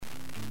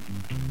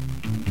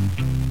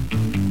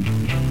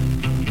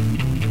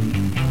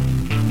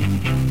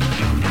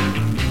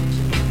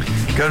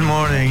Good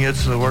morning.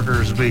 It's the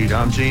Workers Beat.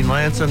 I'm Gene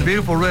Lanson,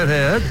 beautiful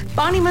redhead.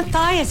 Bonnie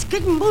Matthias,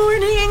 good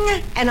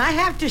morning. And I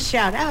have to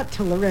shout out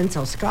to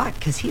Lorenzo Scott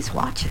because he's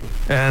watching.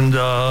 And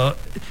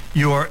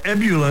you are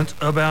ebullient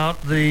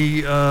about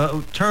the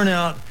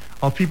turnout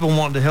of people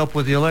wanting to help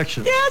with the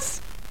election.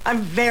 Yes,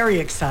 I'm very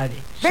excited.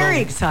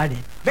 Very excited.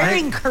 Very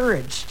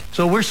encouraged.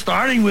 So we're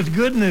starting with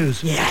good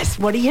news. Yes,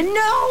 what do you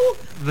know?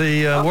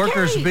 The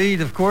Workers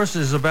Beat, of course,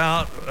 is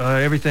about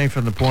everything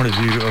from the point of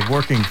view of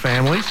working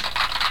families.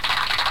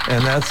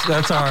 And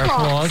that's our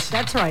applause.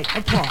 That's right,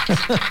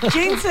 applause.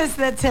 Gene says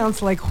that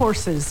sounds like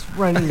horses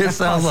running across. It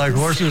sounds like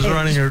horses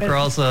running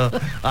across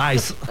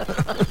ice.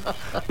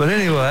 But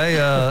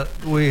anyway,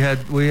 we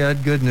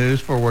had good news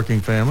for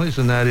working families,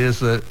 and that is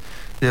that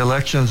the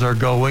elections are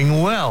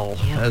going well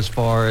as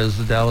far as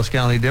the Dallas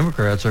County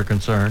Democrats are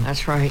concerned.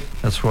 That's right.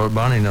 That's what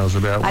Bonnie knows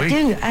about.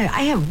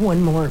 I have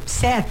one more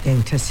sad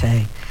thing to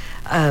say.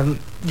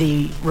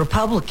 The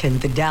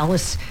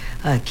Dallas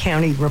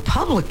County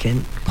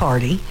Republican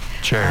Party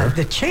chair,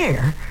 the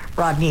chair,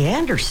 Rodney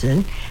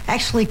Anderson,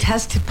 actually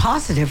tested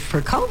positive for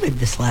COVID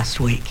this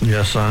last week.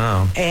 Yes, I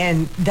know.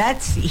 And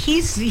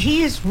he's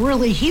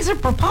a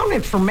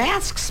proponent for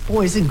masks,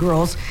 boys and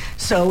girls.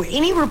 So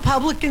any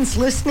Republicans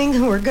listening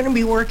who are going to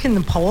be working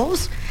the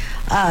polls,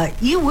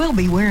 you will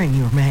be wearing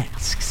your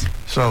masks.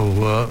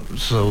 So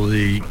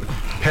the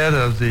head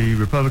of the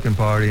Republican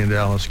Party in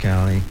Dallas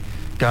County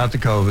got the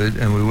COVID,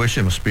 and we wish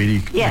him a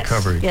speedy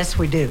recovery. Yes,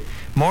 we do.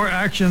 More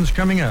actions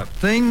coming up.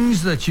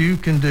 Things that you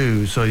can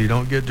do so you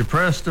don't get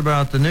depressed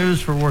about the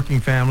news for working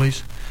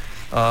families.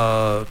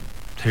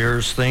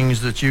 Here's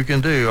things that you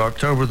can do.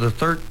 October the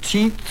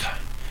 13th.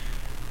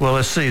 Well,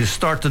 let's see. To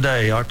start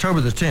today,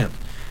 October the 10th.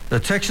 The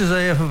Texas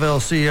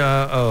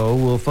AFL-CIO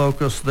will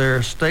focus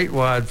their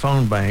statewide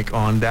phone bank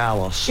on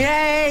Dallas.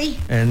 Yay!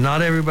 And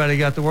not everybody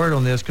got the word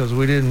on this because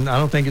I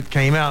don't think it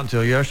came out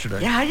until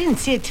yesterday. Yeah, I didn't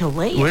see it till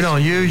late. We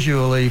don't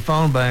usually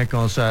phone bank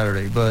on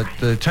Saturday, but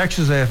the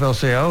Texas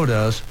AFL-CIO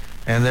does,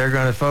 and they're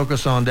going to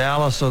focus on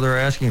Dallas, so they're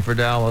asking for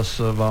Dallas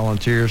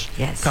volunteers.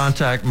 Yes.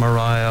 Contact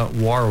Mariah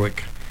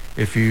Warwick.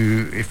 If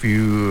you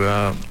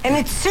and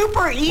it's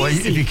super easy. Well,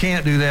 if you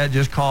can't do that,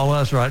 just call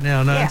us right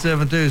now,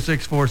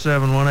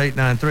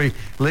 972-647-1893.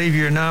 Leave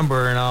your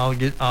number, and I'll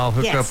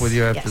hook up with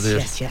you after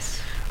this.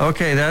 Yes.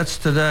 Okay, that's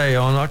today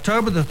on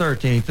October the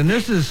 13th, and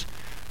this is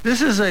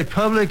a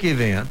public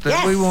event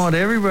that we want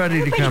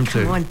everybody to come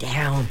to. Come on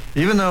down.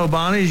 Even though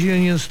Bonnie's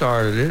Union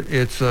started it,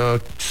 it's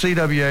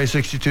CWA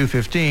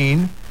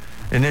 6215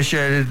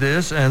 initiated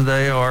this, and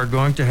they are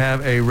going to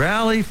have a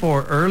rally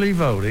for early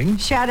voting.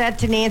 Shout out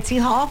to Nancy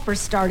Hall for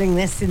starting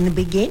this in the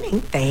beginning.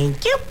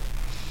 Thank you.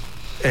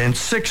 And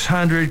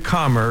 600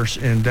 Commerce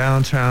in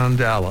downtown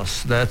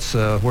Dallas. That's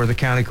where the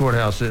county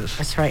courthouse is.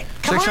 That's right.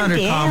 600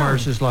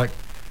 Commerce is like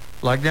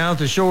down at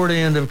the short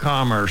end of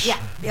Commerce.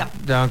 Yeah.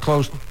 Down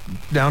toward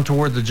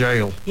the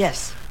jail.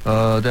 Yes.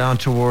 Down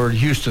toward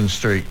Houston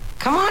Street.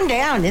 Come on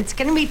down. It's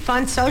going to be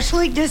fun.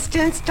 Socially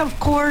distanced, of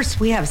course.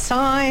 We have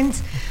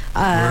signs.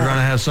 We're going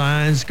to have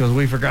signs because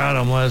we forgot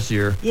them last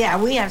year. Yeah,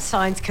 we have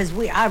signs because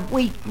we had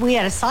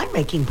a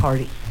sign-making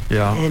party.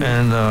 Yeah,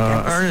 and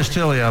Ernest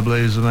Tilley, I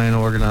believe, is the main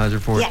organizer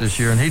for it this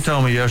year. And he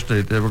told me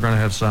yesterday that we're going to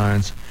have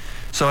signs.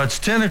 So it's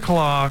 10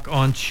 o'clock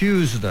on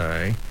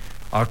Tuesday,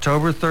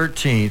 October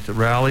 13th,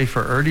 rally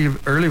for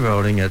early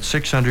voting at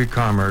 600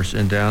 Commerce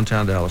in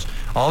downtown Dallas.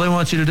 All they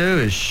want you to do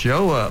is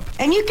show up.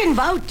 And you can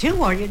vote, too,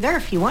 while you're there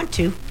if you want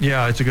to.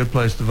 Yeah, it's a good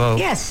place to vote.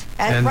 Yes,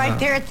 right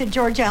there at the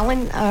George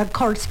Allen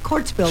Courts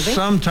building.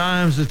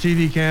 Sometimes the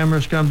TV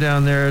cameras come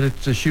down there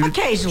to shoot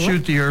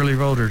the early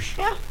voters.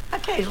 Yeah,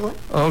 occasionally.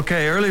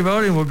 Okay, early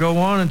voting will go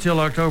on until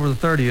October the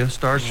 30th.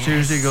 Starts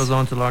Tuesday, goes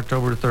on till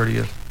October the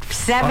 30th.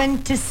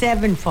 7 to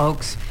 7,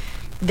 folks.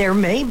 There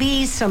may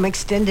be some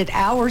extended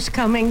hours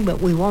coming, but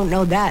we won't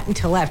know that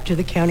until after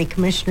the county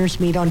commissioners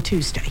meet on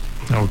Tuesday.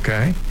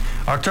 Okay.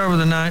 October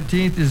the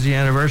 19th is the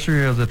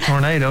anniversary of the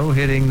tornado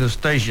hitting the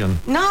station.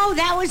 No,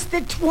 that was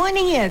the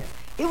 20th.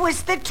 It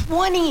was the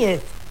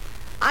 20th.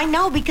 I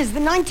know, because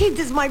the 19th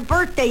is my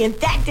birthday, and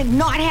that did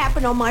not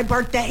happen on my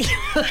birthday.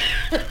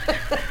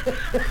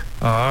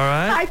 All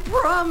right. I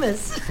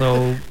promise.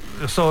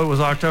 So it was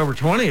October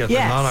 20th and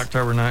not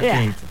October 19th.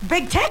 Yeah.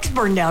 Big Tex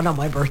burned down on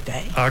my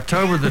birthday.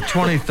 October the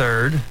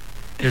 23rd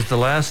is the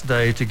last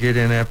day to get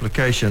in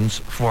applications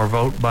for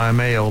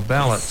vote-by-mail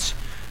ballots.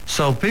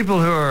 So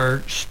people who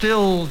are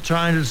still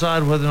trying to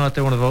decide whether or not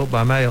they want to vote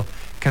by mail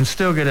can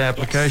still get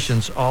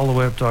applications all the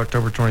way up to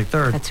October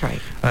 23rd. That's right.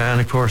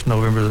 And, of course,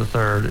 November the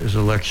 3rd is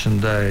Election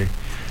Day.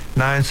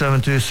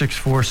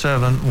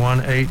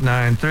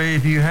 972-647-1893.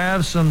 If you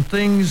have some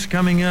things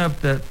coming up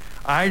that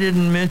I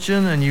didn't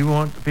mention and you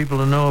want people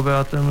to know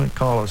about them,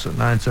 call us at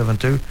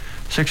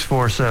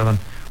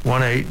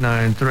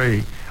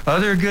 972-647-1893.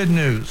 Other good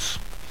news.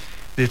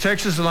 The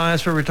Texas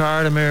Alliance for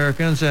Retired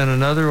Americans and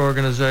another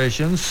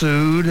organization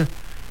sued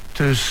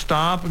to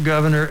stop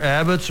Governor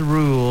Abbott's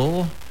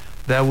rule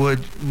that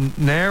would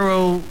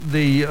narrow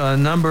the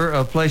number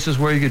of places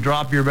where you could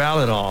drop your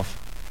ballot off.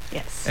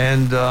 Yes.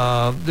 And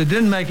it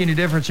didn't make any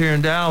difference here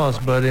in Dallas,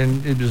 but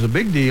it was a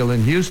big deal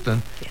in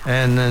Houston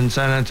and in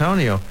San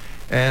Antonio.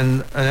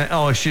 And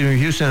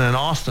Houston and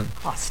Austin.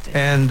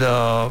 And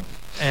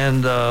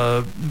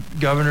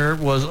governor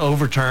was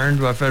overturned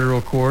by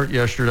federal court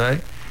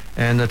yesterday.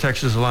 And the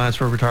Texas Alliance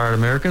for Retired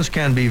Americans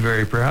can be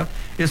very proud.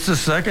 It's the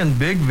second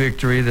big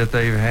victory that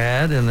they've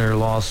had in their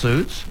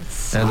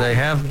lawsuits, and they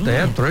have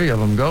 3 of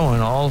them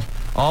going, all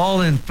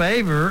in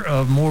favor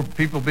of more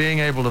people being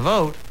able to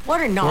vote.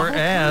 What a novel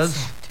Whereas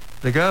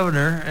concept. The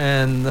governor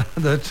and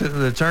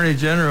the attorney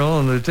general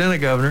and the lieutenant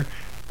governor,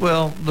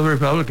 well, the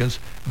Republicans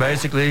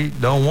basically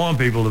don't want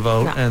people to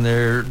vote, and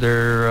they're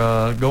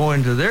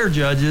going to their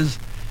judges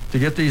to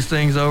get these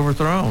things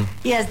overthrown.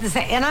 Yes,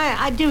 and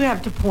I do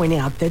have to point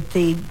out that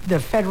the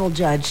federal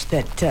judge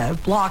that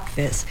blocked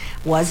this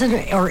is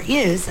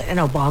an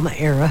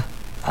Obama-era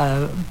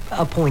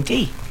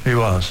appointee. He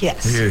was.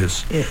 Yes. He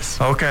is.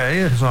 Yes.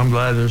 Okay, so I'm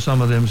glad there's some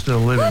of them still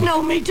living. I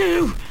know, me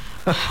too.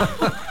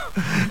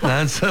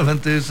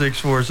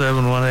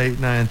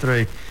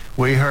 972-647-1893.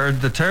 We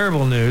heard the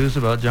terrible news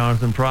about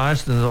Jonathan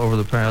Price over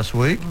the past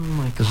week. Oh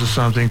my God. This is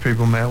something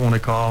people might want to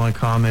call and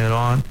comment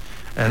on.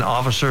 An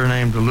officer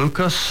named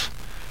Lucas,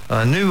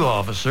 a new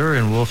officer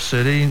in Wolf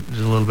City, a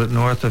little bit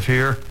north of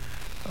here,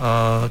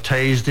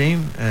 tased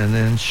him and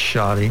then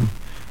shot him.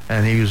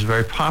 And he was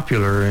very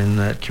popular in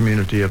that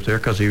community up there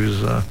because he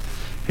was a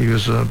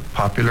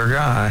popular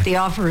guy. The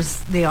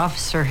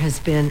officer has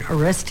been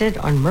arrested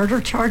on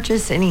murder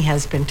charges, and he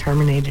has been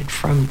terminated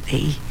from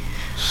the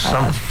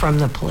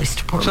police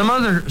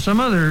department. Some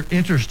other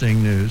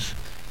interesting news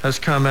has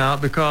come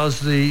out because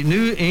the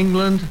New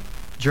England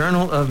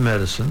Journal of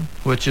Medicine,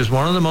 which is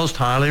one of the most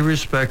highly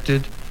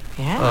respected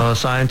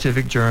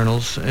scientific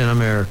journals in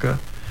America,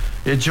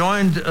 it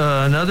joined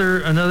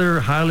another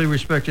highly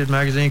respected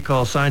magazine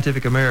called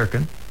Scientific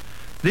American.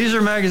 These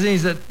are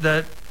magazines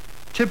that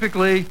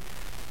typically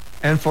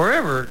and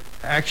forever,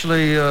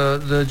 actually,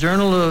 the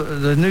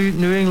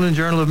New England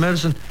Journal of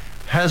Medicine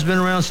has been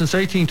around since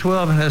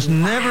 1812 and has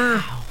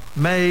never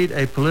made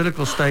a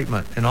political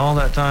statement in all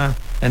that time.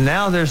 And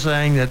now they're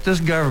saying that this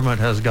government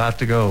has got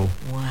to go.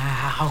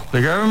 Wow.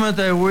 The government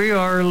that we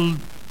are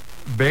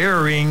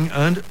bearing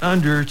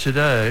under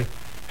today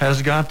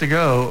has got to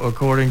go,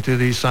 according to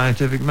these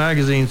scientific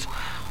magazines,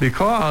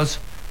 because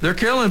they're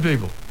killing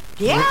people.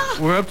 Yeah.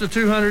 We're up to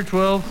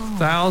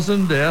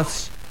 212,000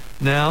 deaths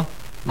now.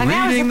 And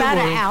that was about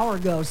an hour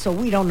ago, so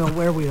we don't know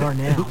where we are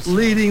now.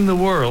 Leading the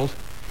world.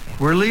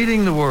 We're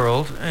leading the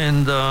world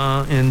and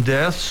in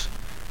deaths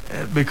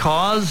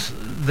because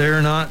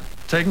they're not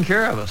taking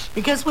care of us.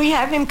 Because we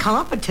have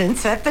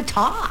incompetence at the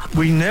top.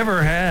 We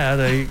never had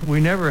a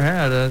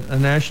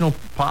national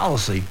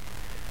policy.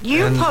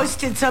 You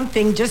posted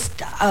something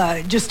just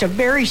a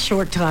very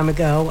short time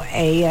ago,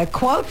 a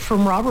quote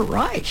from Robert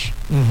Reich.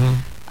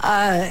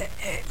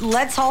 Mm-hmm.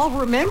 Let's all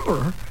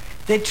remember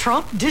that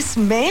Trump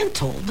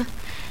dismantled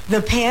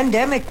the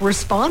pandemic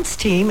response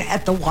team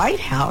at the White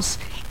House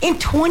in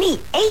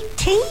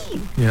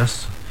 2018.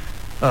 Yes.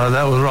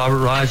 That was Robert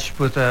Reich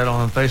put that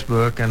on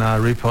Facebook, and I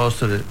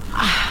reposted it.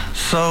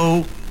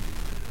 So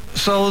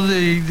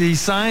the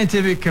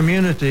scientific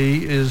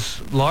community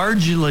is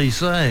largely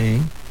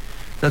saying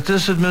that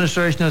this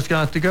administration has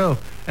got to go.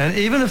 And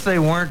even if they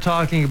weren't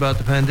talking about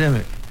the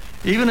pandemic,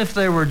 even if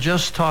they were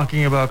just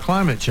talking about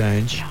climate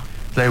change,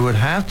 they would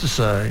have to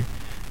say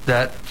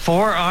that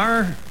for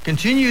our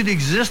continued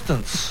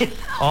existence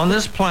on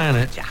this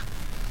planet,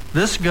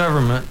 this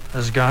government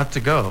has got to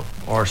go,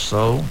 or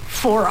so.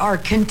 For our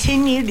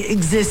continued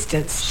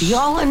existence. Do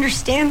y'all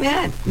understand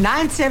that?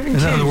 972.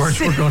 In other words,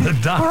 we're going to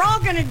die. We're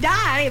all going to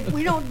die if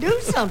we don't do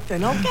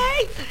something,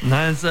 okay?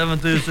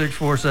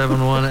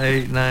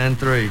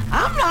 972-647-1893.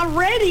 I'm not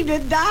ready to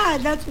die.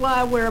 That's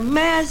why I wear a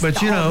mask all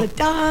the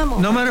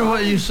time. No matter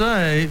what you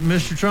say,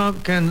 Mr.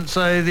 Trump can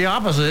say the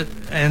opposite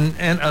and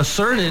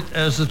assert it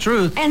as the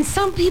truth. And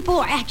some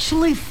people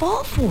actually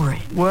fall for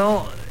it.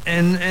 Well,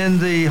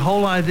 and the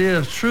whole idea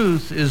of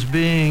truth is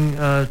being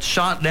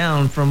shot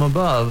down from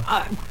above.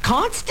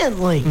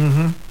 Constantly.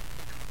 Mm-hmm.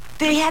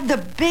 They had the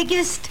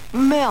biggest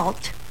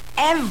melt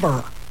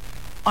ever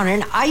on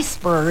an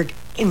iceberg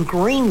in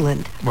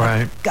Greenland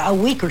a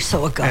week or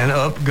so ago. And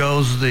up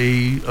goes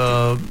the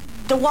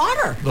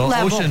water level.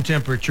 Ocean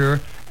temperature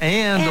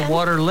and the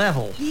water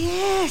level.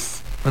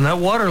 Yes. When that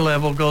water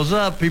level goes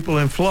up, people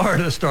in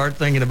Florida start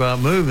thinking about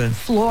moving.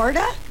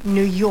 Florida,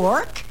 New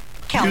York,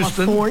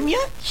 California,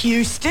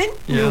 Houston,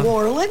 New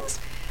Orleans.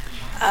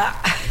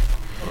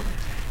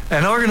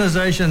 An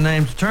organization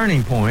named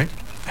Turning Point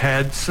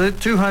had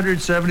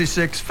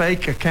 276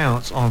 fake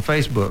accounts on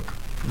Facebook.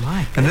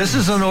 And this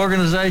is an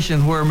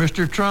organization where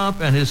Mr.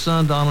 Trump and his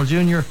son Donald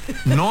Jr.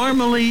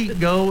 normally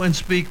go and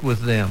speak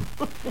with them.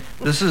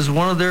 This is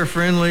one of their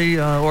friendly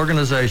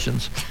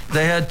organizations.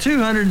 They had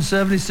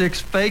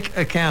 276 fake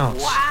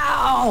accounts.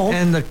 Wow.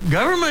 And the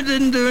government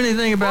didn't do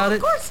anything about it.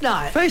 Of course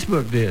not.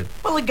 Facebook did.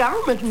 Well, the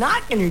government's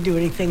not going to do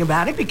anything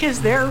about it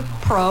because they're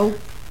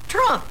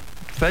pro-Trump.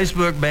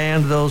 Facebook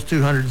banned those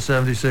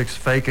 276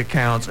 fake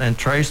accounts and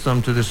traced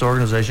them to this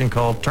organization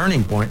called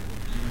Turning Point.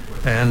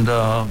 And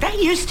that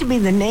used to be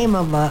the name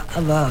of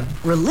a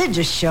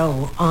religious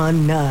show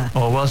on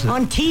was it?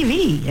 on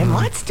TV. It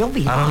might still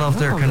be. I don't know if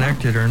they're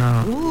connected or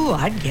not. Ooh,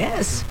 I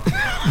guess.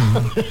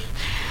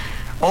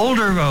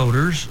 Older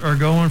voters are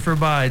going for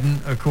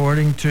Biden,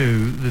 according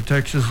to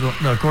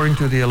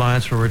the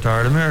Alliance for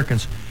Retired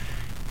Americans.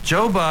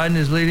 Joe Biden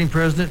is leading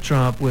President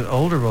Trump with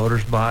older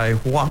voters by a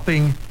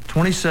whopping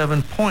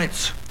 27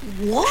 points.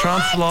 What?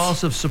 Trump's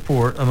loss of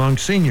support among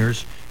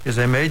seniors is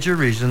a major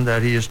reason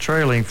that he is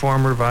trailing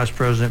former Vice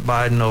President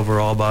Biden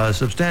overall by a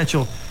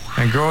substantial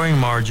and growing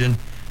margin,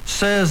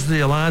 says the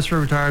Alliance for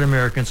Retired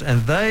Americans,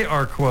 and they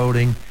are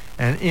quoting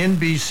an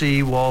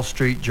NBC Wall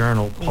Street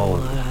Journal poll.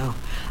 Wow.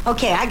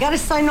 Okay, I got to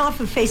sign off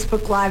of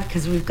Facebook Live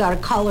because we've got a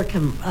caller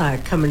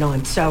coming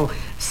on. So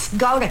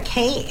go to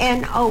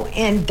knon.org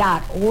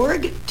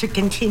to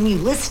continue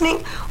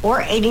listening, or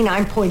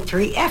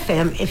 89.3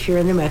 FM if you're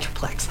in the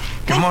Metroplex.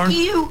 Thank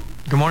you.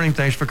 Good morning.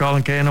 Thanks for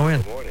calling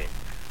KNON. Good morning.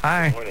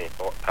 Hi. Good morning.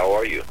 How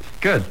are you?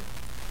 Good.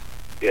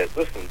 Yeah,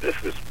 listen,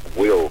 this is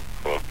Will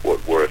from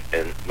Fort Worth,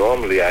 and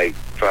normally I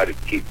try to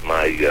keep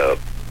my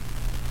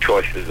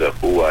choices of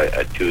who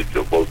I choose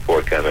to vote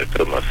for kind of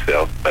to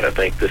myself, but I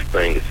think this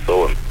thing is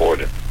so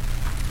important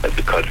that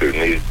the country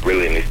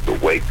really needs to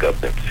wake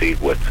up and see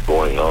what's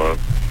going on.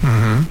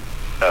 Mm-hmm.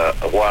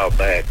 A while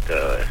back,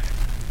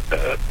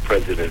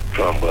 President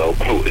Trump,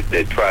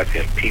 they tried to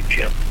impeach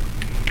him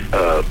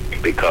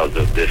because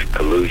of this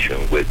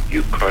collusion with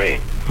Ukraine.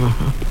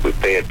 Mm-hmm. If we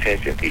pay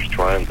attention, he's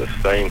trying the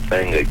same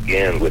thing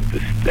again with the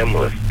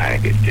stimulus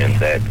package, and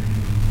that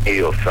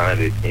he'll sign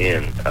it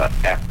in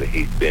after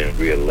he's been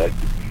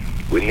reelected.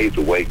 We need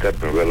to wake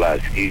up and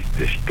realize he's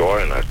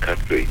destroying our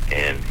country,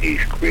 and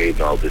he's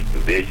creating all this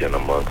division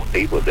amongst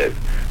people that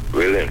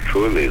really and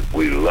truly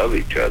we love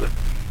each other.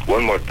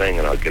 One more thing,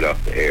 and I'll get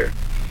off the air.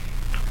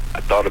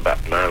 I thought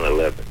about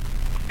 9/11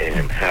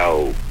 and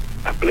how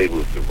I believe it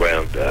was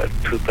around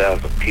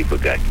 2,000 people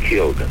got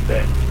killed in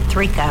that.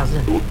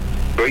 3,000.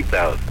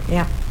 3,000.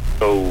 Yeah.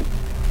 So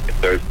if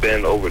there's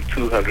been over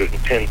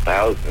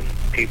 210,000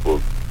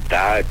 people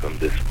died from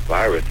this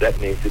virus, that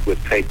means it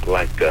would take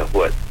like,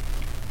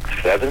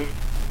 seven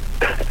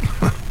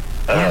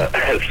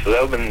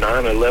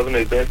 9/11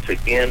 events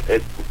again.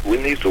 We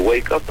need to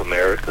wake up,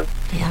 America.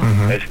 Yeah.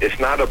 Mm-hmm. It's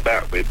not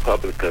about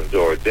Republicans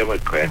or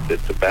Democrats.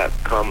 It's about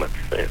common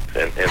sense,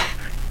 and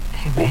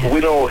we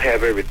don't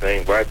have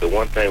everything right. The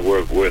one thing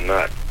we're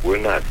not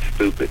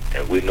stupid,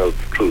 and we know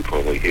the truth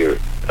when we hear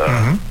it.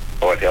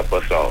 Lord help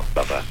us all.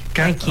 Bye bye.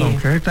 Thank you.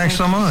 Okay, thanks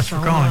so much for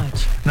calling.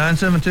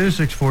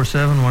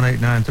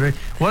 972-647-1893.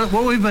 What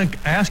we've been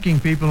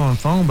asking people on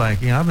phone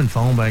banking, I've been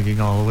phone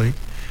banking all the week.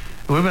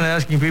 We've been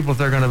asking people if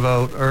they're going to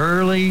vote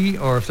early,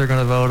 or if they're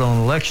going to vote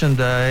on election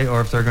day,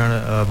 or if they're going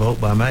to vote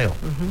by mail.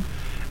 Mm-hmm.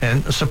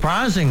 And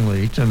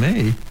surprisingly to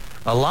me,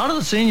 a lot of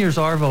the seniors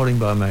are voting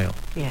by mail.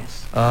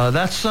 Yes.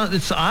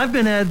 I've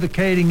been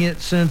advocating it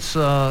since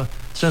I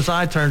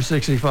turned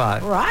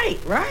 65.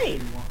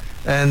 Right.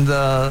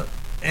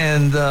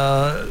 And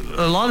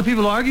a lot of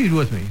people argued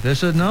with me. They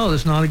said, "No,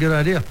 that's not a good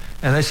idea."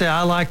 And they say,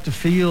 "I like to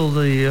feel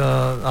the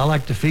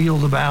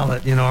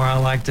ballot, or I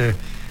like to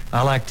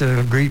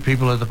greet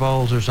people at the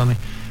polls or something."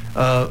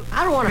 I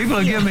don't want to. People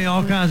have given me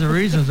all kinds of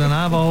reasons, and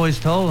I've always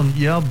told them,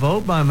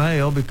 vote by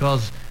mail,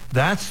 because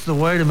that's the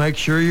way to make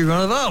sure you're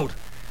going to vote.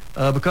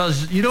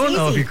 Because you don't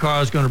know if your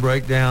car is going to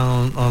break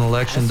down on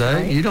election day.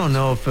 Right. You don't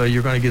know if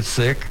you're going to get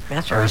sick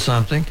or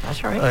something.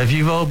 That's right. If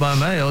you vote by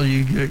mail,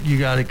 you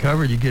got it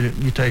covered.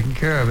 You're taking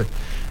care of it.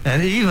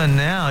 And even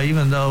now,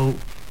 even though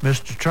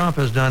Mr. Trump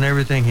has done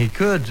everything he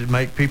could to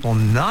make people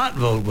not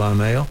vote by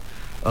mail,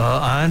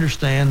 I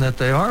understand that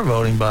they are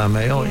voting by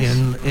mail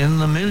in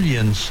the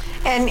millions.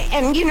 And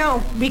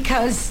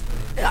because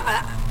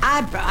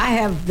I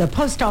have the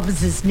post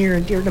office is near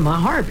and dear to my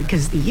heart,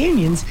 because the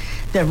unions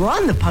that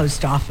run the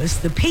post office,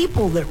 the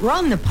people that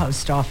run the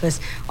post office,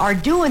 are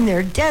doing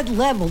their dead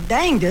level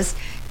dangdest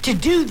to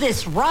do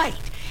this right.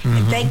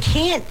 Mm-hmm. They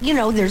can't,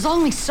 there's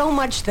only so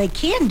much they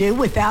can do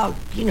without,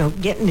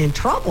 getting in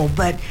trouble.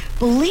 But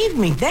believe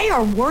me, they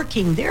are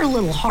working their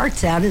little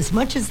hearts out as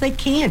much as they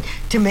can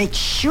to make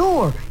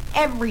sure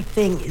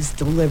everything is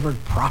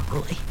delivered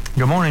properly.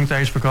 Good morning.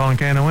 Thanks for calling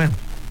KNON.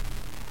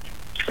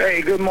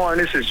 Hey, good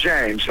morning. This is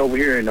James over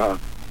here in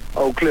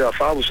Oak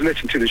Cliff. I was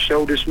listening to the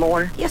show this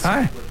morning. Yes,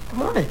 Hi. sir. Good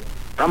morning.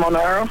 I'm on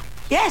the air?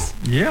 Yes.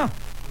 Yeah.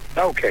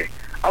 Okay.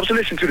 I was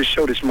listening to the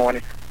show this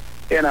morning,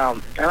 and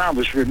I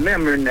was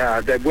remembering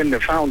that when the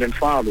Founding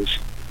Fathers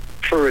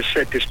first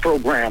set this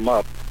program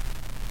up,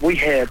 we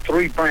had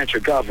 3 branches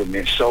of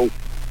government, so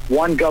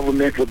one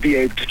government would be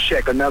able to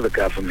check another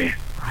government.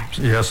 Right.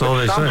 Yeah, so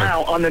they say.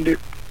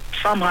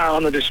 Somehow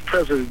under this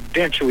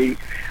presidential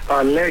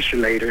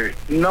legislator,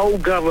 no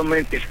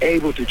government is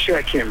able to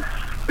check him,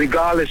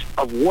 regardless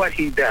of what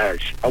he does,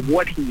 of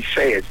what he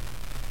says.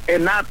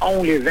 And not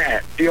only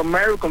that, the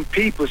American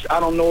people, I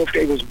don't know if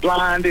they was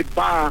blinded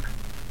by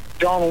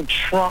Donald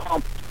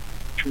Trump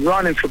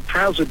running for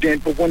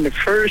president, but when the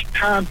first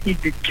time he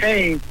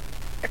became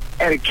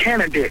a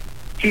candidate,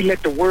 he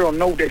let the world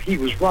know that he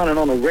was running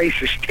on a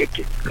racist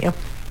ticket. Yep.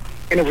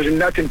 And it was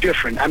nothing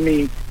different. I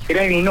mean, it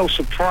ain't no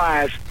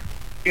surprise,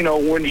 you know,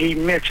 when he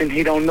mentioned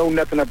he don't know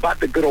nothing about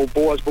the good old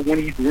boys, but when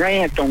he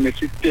ran on this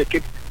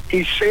ticket,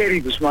 he said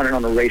he was running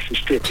on a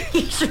racist ticket.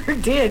 He sure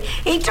did.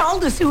 He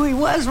told us who he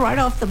was right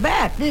off the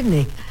bat, didn't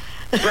he?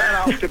 Right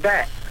off the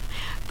bat.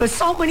 But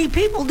so many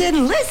people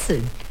didn't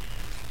listen.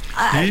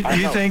 Do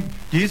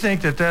you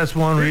think that that's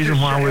one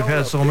reason why we've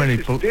had so many?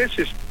 Do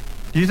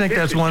you think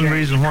that's one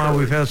reason why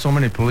we've had so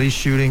many police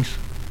shootings?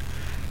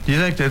 Do you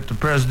think that the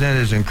president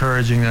is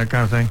encouraging that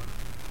kind of thing?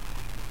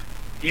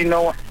 You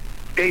know,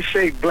 they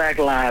say Black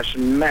Lives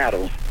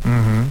Matter,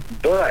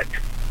 but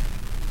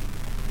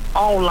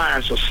all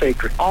lives are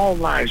sacred. All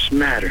lives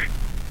matter.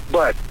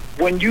 But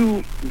when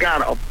you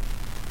got a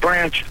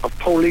branch of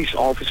police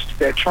officers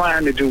that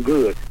trying to do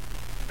good,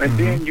 and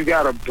then you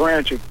got a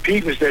branch of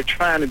people that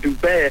trying to do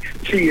bad,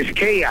 see, it's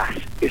chaos.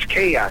 It's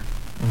chaos.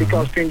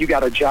 Because then you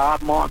got a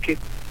job market.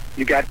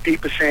 You got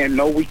people saying,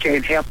 no, we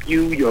can't help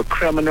you. You're a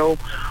criminal.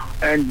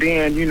 And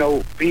then, you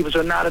know, people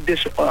are not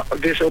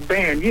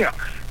disobeying. Yeah.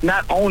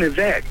 Not only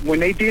that, when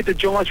they did the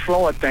George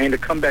Floyd thing, to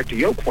come back to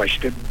your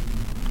question,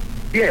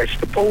 yes,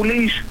 the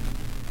police,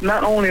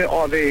 not only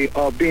are they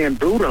being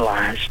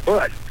brutalized,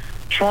 but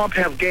Trump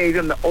have gave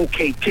them the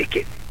okay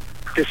ticket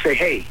to say,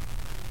 hey,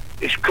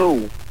 it's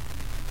cool.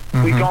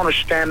 We're going to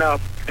stand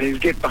up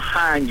and get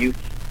behind you,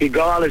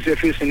 regardless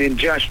if it's an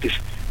injustice,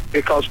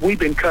 because we've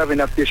been covering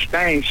up this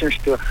thing since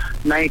the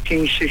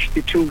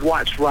 1962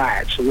 Watts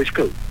riot, so it's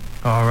cool.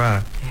 All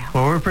right.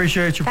 Well, we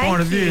appreciate your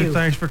point of view.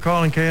 Thanks for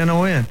calling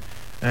KNON.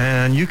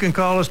 And you can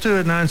call us, too,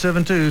 at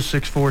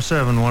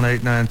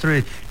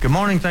 972-647-1893. Good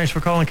morning. Thanks for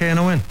calling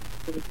KNON.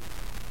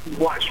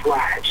 Watts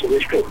riot, so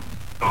it's cool.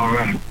 All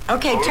right.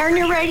 Okay, turn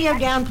your radio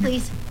down,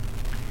 please.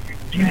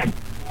 You can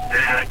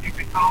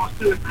call us,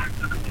 too, at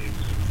 972.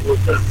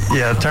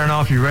 Yeah, turn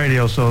off your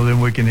radio so then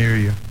we can hear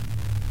you.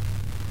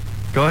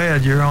 Go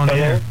ahead, you're on the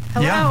air.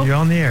 Hello? Yeah, you're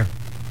on the air.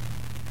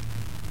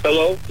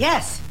 Hello?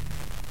 Yes.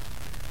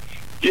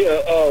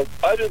 Yeah,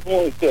 I just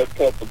want to say a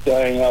couple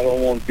things. I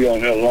don't want to be on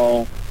here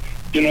long.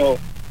 You know,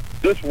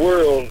 this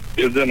world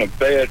is in a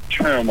bad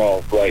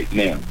turmoil right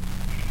now.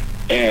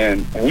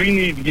 And we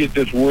need to get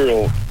this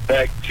world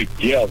back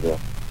together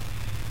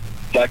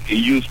like it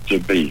used to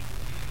be.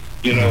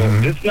 You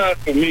know, it's not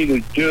for me to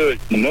judge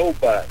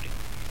nobody.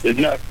 It's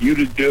not for you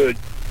to judge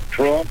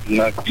Trump. It's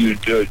not for you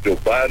to judge Joe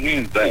Biden,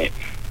 anything.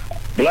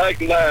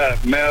 Black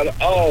lives matter.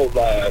 All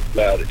lives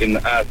matter in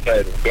the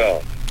eyesight of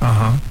God.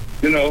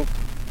 You know,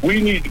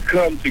 we need to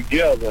come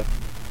together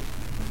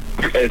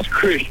as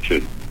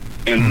Christians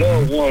and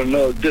love one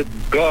another just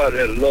as God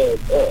has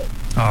loved us.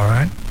 All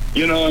right.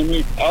 You know what I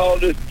mean? All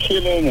this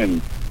killing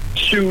and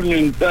shooting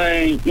and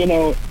things, you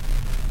know,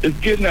 it's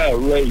getting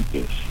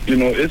outrageous. You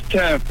know, it's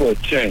time for a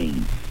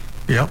change.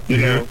 Yep,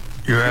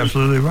 you're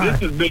absolutely right.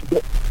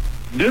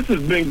 This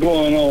has been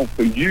going on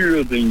for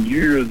years and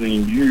years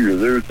and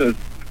years, ever since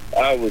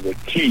I was a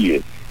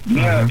kid.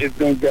 Now it's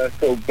going to get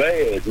so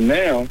bad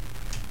now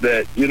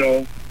that, you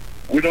know,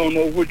 we don't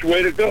know which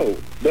way to go.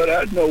 But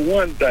I know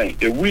one thing.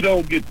 If we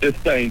don't get this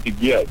thing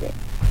together,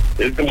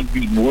 it's going to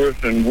be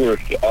worse and worse,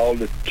 all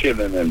this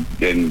killing and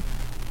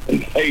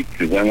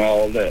hatred and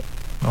all that.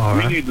 All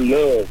right. We need to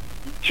love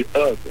each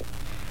other.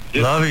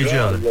 Love each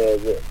other.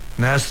 Love us.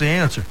 And that's the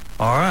answer.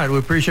 All right. We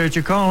appreciate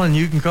you calling.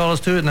 You can call us,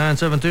 too, at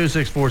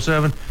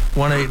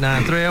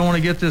 972-647-1893. I want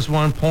to get this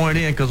one point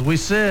in because we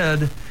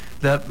said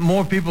that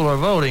more people are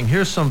voting.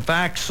 Here's some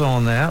facts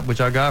on that, which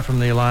I got from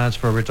the Alliance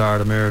for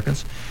Retired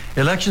Americans.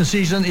 Election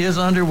season is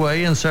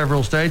underway in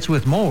several states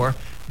with more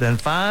than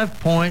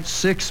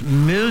 5.6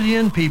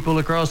 million people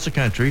across the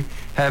country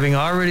having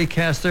already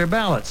cast their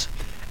ballots.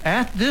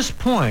 At this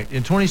point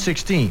in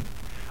 2016,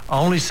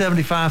 only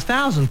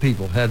 75,000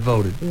 people had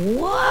voted.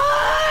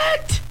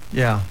 What?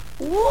 Yeah.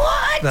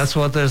 What? That's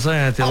what they're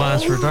saying at the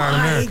Alliance for Retired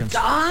Americans.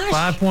 Gosh.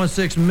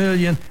 5.6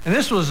 million. And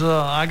this was,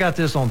 I got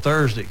this on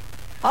Thursday.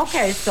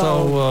 Okay,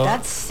 so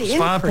that's the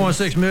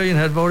 5.6 million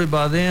had voted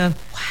by then,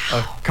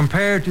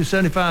 compared to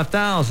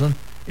 75,000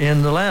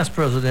 in the last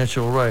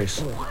presidential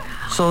race. Wow.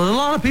 So there's a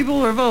lot of people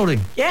who are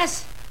voting.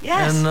 Yes,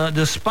 yes. And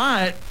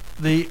despite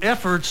the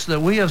efforts that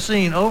we have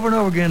seen over and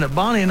over again, that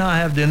Bonnie and I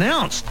have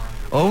denounced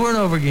over and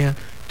over again,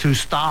 to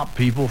stop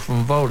people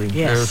from voting.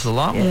 Yes, There's a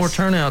lot more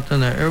turnout than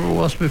there ever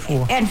was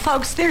before. And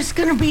folks, there's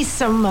going to be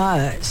some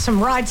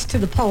rides to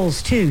the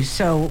polls too,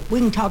 so we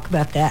can talk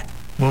about that.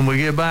 When we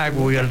get back,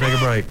 we got to take a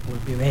break. We'll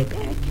be right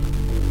back.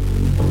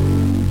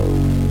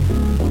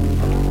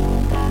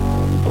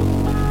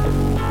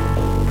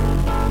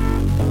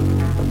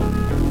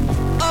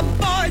 A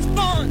boy's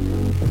born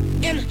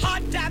in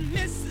hot time,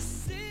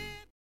 Mississippi.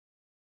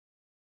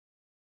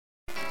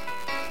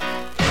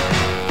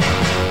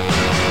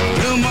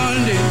 Blue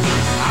Monday,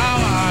 how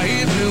are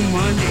you, Blue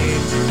Monday?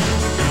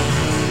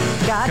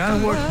 Got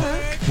to work.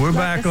 We're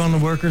back. back on the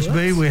workers'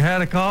 bee. We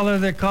had a caller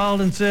that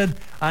called and said,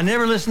 I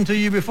never listened to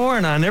you before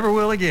and I never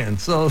will again.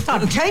 So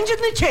I'm changing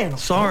the channel.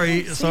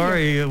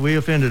 Sorry, we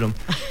offended them.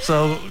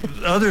 So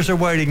others are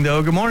waiting,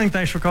 though. Good morning.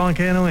 Thanks for calling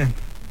KNON.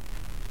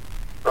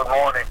 Good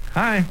morning.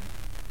 Hi.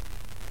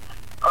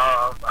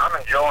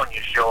 I'm enjoying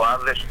your show. I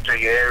listen to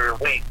you every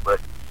week, but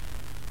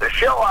the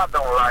show I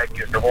don't like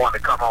is the one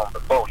that come on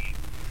before you.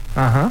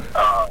 Uh-huh.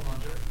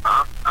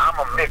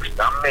 I'm mixed.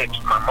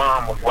 My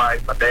mom was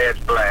white, my dad's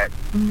black,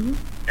 and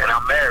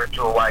I'm married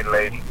to a white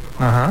lady.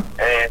 Uh-huh.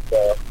 And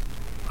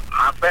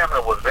my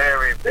family was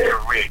very, very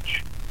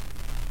rich.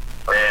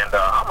 And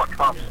I'm a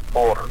Trump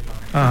supporter.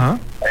 Uh-huh.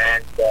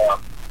 And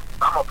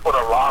I'm going to put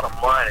a lot of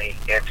money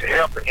into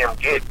helping him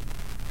get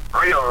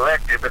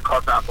reelected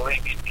because I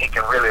believe he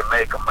can really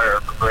make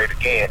America great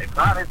again. It's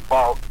not his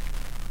fault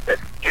that,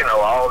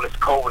 all this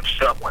COVID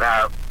stuff went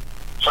out.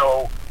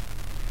 So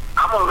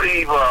I'm going to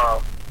leave...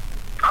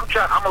 I'm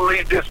gonna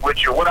leave this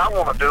with you. What I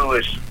want to do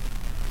is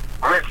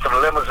rent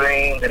some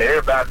limousines, and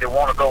everybody that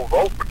want to go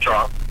vote for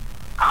Trump,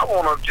 I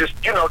want to just,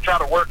 try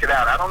to work it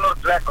out. I don't know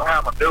exactly how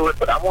I'm gonna do it,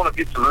 but I want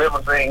to get some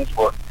limousines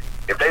for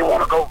if they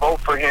want to go vote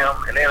for him,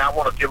 and then I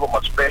want to give them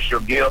a special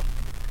gift.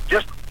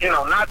 Just,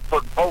 not for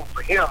vote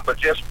for him, but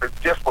just for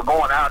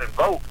going out and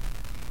vote.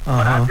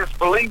 But I just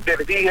believe that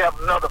if he have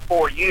another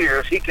 4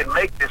 years, he can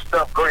make this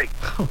stuff great.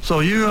 So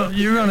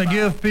you're going to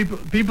give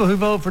people who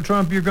vote for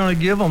Trump, you're going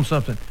to give them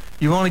something.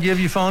 You want to give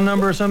your phone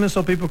number or something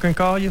so people can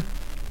call you?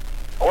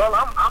 Well,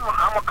 I'm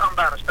gonna come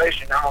by the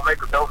station. I'm gonna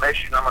make a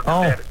donation. I'm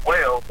gonna do that as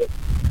well.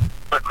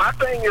 But my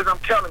thing is, I'm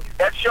telling you,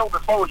 that show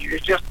before you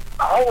is just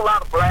a whole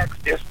lot of blacks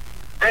just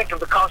thinking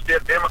because they're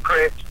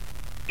Democrats.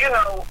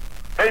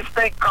 They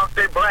think because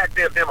they're black,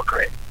 they're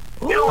Democrats.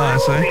 I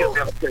see.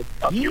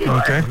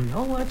 Okay. I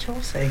know what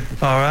you'll say.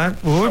 All right.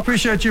 Well, we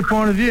appreciate your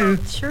point of view.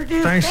 Sure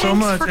do. Thanks so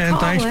much, and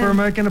thanks for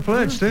making a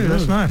pledge too.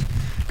 That's nice.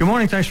 Good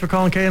morning. Thanks for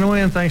calling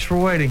KNON. Thanks for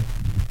waiting.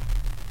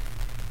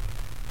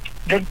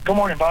 Good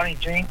morning, Bonnie and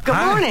Gene. Good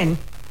morning.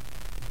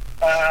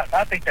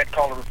 I think that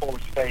caller report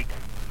was fake.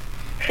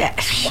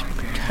 Yes.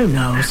 Who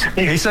knows?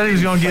 He said he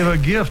was going to give a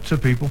gift to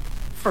people.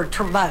 For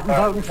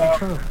voting for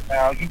Trump.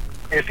 Now,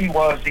 if he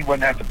was, he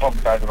wouldn't have to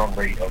publicize it on the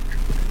radio.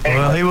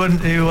 Well, Anyway.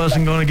 he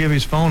wasn't going to give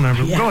his phone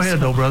number. Yes. Go ahead,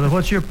 though, brother.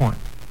 What's your point?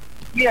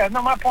 Yeah,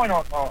 no, my point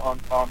on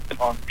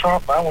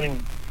Trump, I won't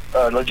even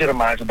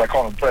legitimize it by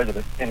calling him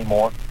president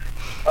anymore.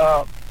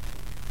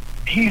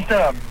 He's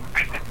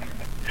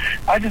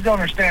I just don't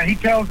understand. He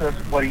tells us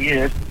what he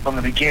is from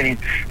the beginning.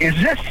 Is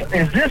this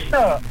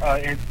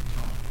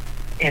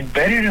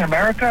embedded in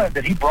America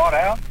that he brought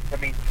out? I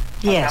mean,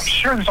 yes. I'm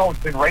sure there's always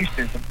been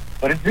racism,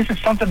 but this is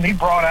something he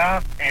brought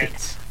out and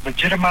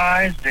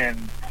legitimized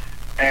and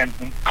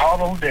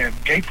coddled and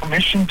gave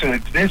permission to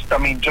exist. I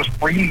mean, just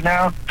freely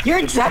now.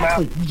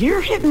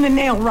 You're hitting the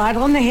nail right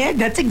on the head.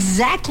 That's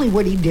exactly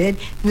what he did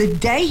the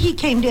day he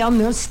came down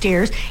those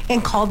stairs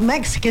and called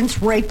Mexicans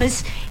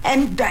rapists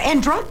and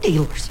drug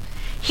dealers.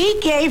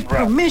 He gave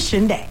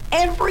permission to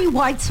every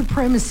white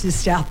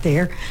supremacist out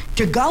there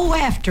to go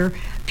after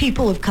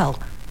people of color.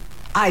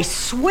 I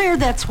swear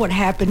that's what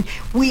happened.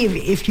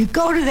 If you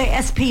go to the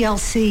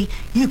SPLC,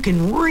 you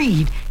can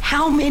read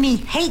how many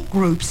hate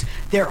groups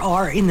there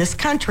are in this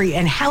country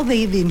and how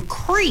they've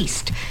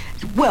increased.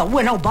 Well,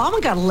 when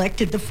Obama got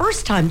elected the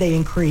first time, they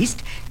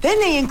increased. Then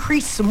they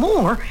increased some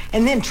more,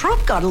 and then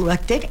Trump got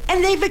elected,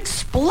 and they've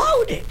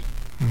exploded.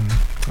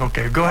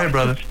 Okay, go ahead,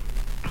 brother.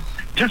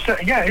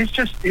 It's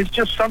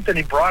just something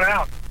he brought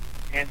out,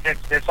 and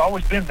that's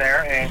always been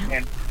there.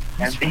 And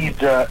these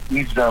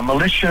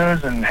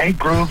militias and hate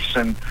groups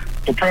and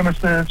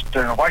supremacists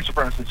and white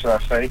supremacists, should I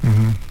say?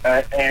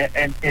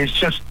 And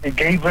it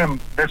gave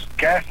them this,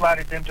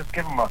 gaslighted them, just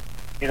give them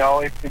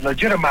it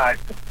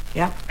legitimized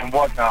them, and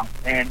whatnot,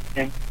 and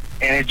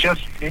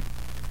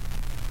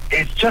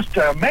it's just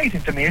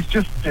amazing to me. It's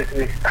just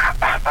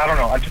I don't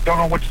know. I just don't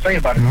know what to say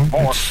about it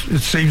anymore.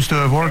 It seems to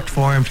have worked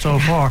for him so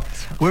far.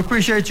 We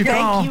appreciate your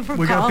call. Thank you for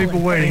we got people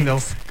waiting,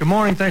 Thanks. though. Good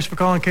morning. Thanks for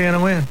calling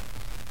KNON.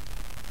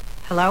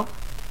 Hello?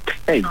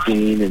 Hey,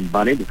 Gene and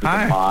Bunny. This is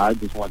Hi. Ahmad.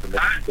 Just wanted to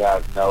let you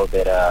guys know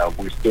that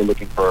we're still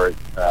looking to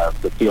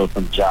fill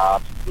some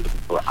jobs. We're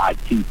looking for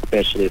IT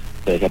specialists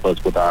to help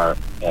us with our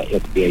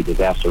SBA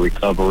disaster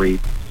recovery,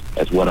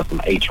 as well as some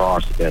HR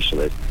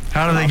specialists.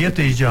 How do they get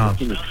these jobs?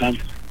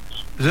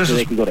 So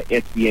they can go to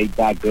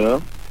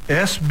SBA.gov.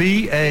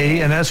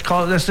 SBA, and that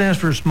stands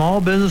for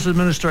Small Business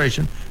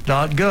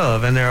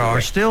Administration.gov, and there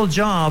are still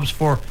jobs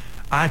for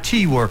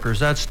IT workers.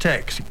 That's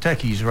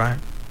techies, right?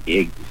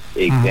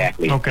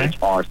 Exactly. Okay.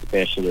 HR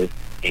specialists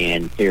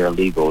and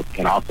paralegals,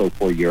 and also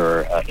for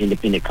your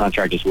independent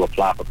contractors who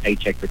apply for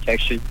paycheck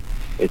protection,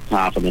 it's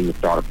time for them to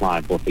start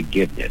applying for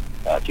forgiveness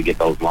to get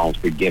those loans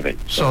forgiven.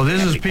 So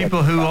this is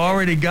people who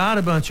already got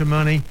a bunch of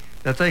money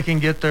that they can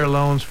get their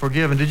loans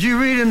forgiven. Did you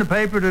read in the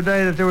paper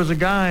today that there was a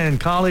guy in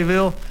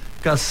Colleyville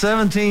got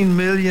 $17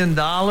 million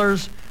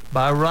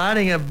by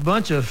writing a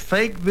bunch of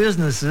fake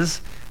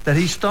businesses that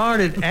he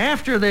started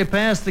after they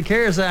passed the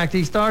CARES Act?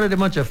 He started a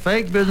bunch of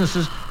fake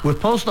businesses with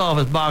post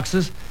office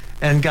boxes,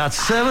 and got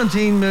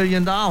 $17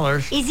 million.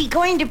 Is he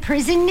going to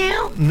prison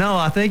now? No,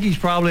 I think he's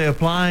probably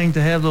applying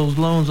to have those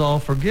loans all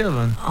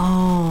forgiven.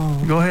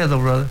 Oh. Go ahead, though,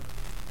 brother.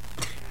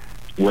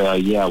 Well,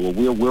 yeah.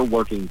 Well, we're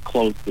working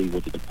closely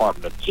with the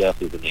Department of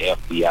Justice and the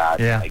FBI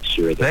to make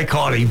sure that they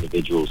caught him.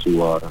 Individuals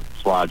who are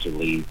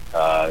fraudulently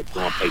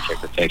doing paycheck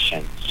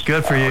protection.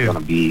 Good for you. Are going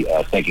to be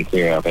taken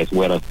care of, as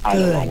well as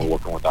idle loan. We're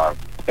working with our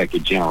Inspector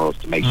Generals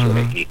to make sure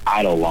that any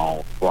idle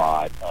loan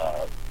fraud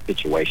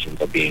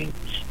situations are being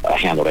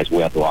handled as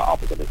well through our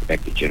Office of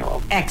Inspector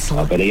General.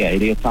 Excellent. But yeah,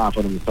 it is time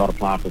for them to start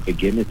applying for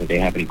forgiveness. If they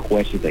have any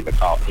questions, they can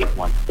call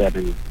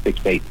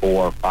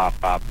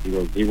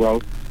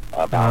 817-684-5500.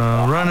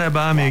 Run that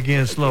by me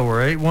again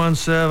slower.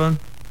 817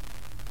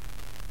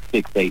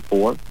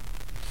 684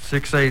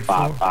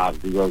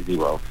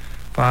 5500.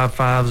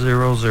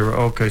 5500.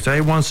 Okay, so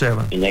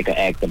 817. And they can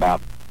ask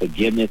about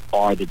forgiveness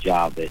or the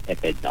job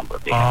at that number.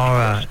 All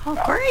right. Oh,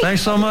 great.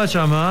 Thanks so much,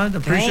 Ahmad.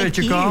 Appreciate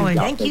you calling.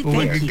 Thank you.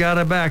 We got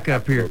it back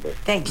up here.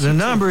 Thanks. The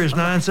number is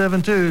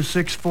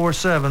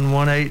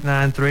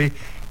 972-647-1893.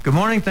 Good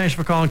morning. Thanks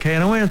for calling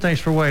KNON, and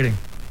thanks for waiting.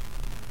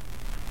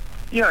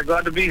 Yeah,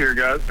 glad to be here,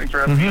 guys. Thanks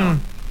for having me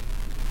on.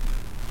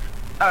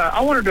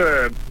 I wanted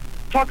to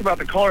talk about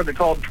the caller that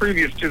called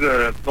previous to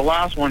the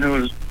last one, who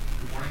was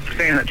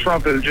saying that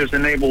Trump has just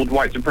enabled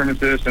white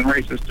supremacists and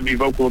racists to be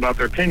vocal about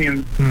their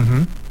opinions.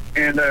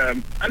 And I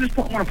just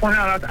want to point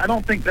out, I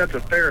don't think that's a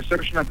fair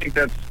assertion. I think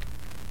that's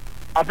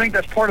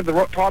part of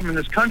the problem in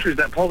this country, is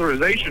that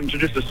polarization, to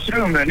just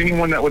assume that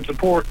anyone that would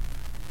support,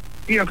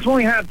 because we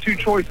only have two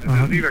choices,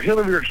 it's either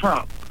Hillary or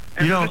Trump.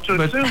 And just to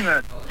assume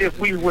that if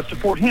we would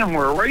support him,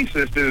 we're a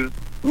racist is...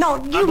 No, I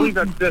believe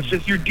that's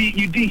just you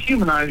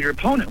dehumanize your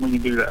opponent when you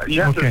do that.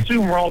 You have to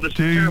assume we're all just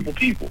terrible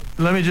people.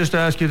 Let me just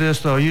ask you this,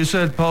 though. You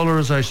said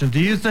polarization.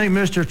 Do you think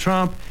Mr.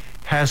 Trump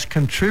has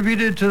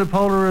contributed to the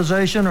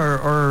polarization,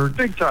 or...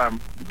 Big time.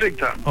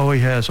 Oh,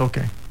 he has.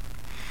 Okay.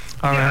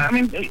 All right. I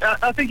mean,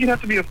 I think you'd have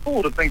to be a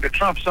fool to think that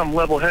Trump's some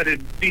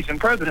level-headed, decent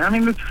president. I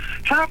mean,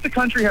 half the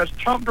country has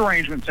Trump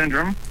derangement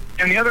syndrome,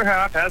 and the other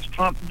half has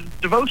Trump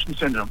devotion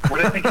syndrome,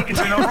 where they think he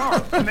can do no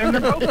wrong. I mean, they're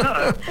both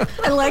nuts.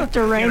 I like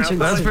derangement.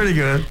 That's pretty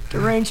good.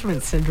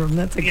 Derangement syndrome.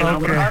 That's a good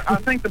one. I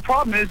think the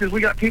problem is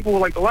we got people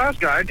like the last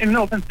guy, and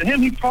no offense to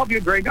him, he's probably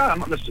a great guy.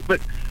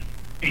 But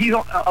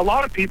a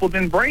lot of people have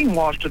been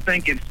brainwashed to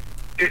think it's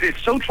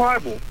so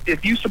tribal.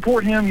 If you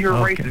support him, you're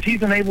a racist.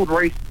 He's enabled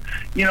racist.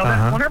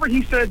 Whenever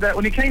he said that,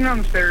 when he came down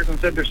the stairs and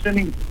said they're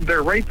sending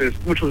their rapists,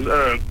 which was,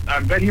 I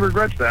bet he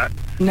regrets that.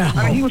 No.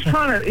 I mean, he was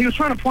trying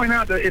to point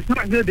out that it's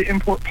not good to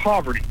import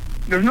poverty.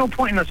 There's no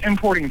point in us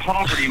importing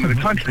poverty into the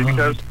country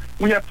because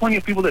we have plenty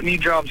of people that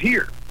need jobs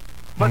here.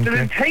 But to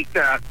then take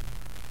that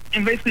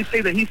and basically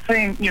say that he's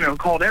saying,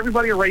 called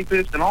everybody a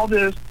rapist and all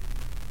this,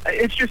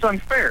 it's just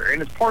unfair,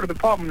 and it's part of the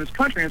problem in this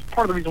country, and it's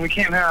part of the reason we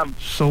can't have...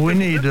 So we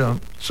need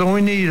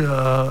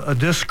a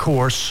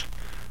discourse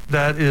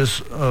that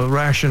is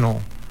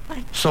rational,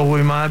 so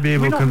we might be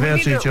able to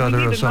convince each other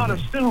of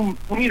something.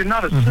 We need to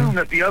not assume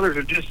that the others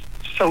are just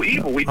so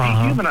evil. We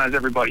dehumanize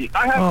everybody.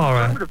 I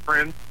have conservative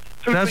friends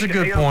who That's think a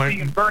good AOC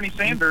point. and Bernie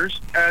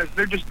Sanders as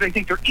they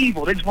think they're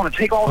evil. They just want to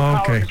take all the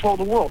power and control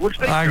the world. Which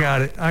I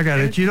got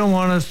it. You don't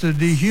want us to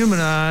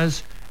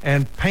dehumanize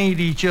and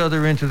paint each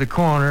other into the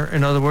corner.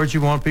 In other words,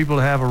 you want people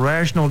to have a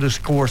rational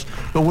discourse,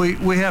 but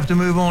we have to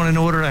move on in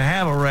order to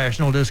have a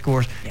rational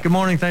discourse. Yeah. Good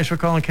morning. Thanks for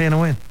calling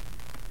KNON.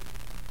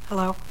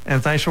 Hello.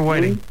 And thanks for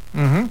waiting.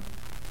 Yes.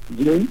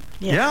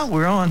 Yeah,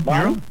 we're on. You're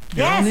on.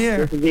 You're on the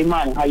air. This is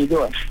Imani. How you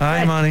doing?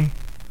 Hi, Imani.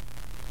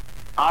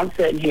 I'm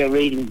sitting here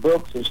reading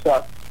books and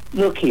stuff.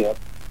 Look here.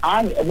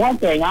 One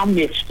thing I'm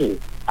mixed to.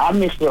 I'm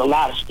mixed with a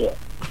lot of stuff.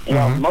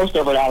 Most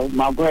of it,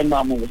 my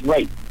grandmama was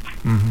raped.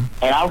 And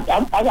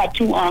I got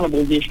 2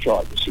 honorable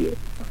discharges here.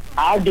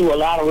 I do a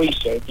lot of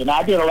research, and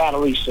I did a lot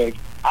of research.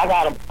 I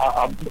got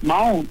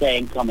my own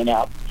thing coming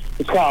out.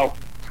 It's called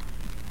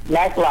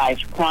Black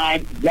Lives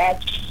Crying,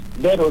 Black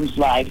Veterans'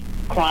 Life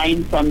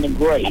Crying from the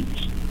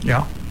Graves.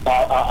 Yeah.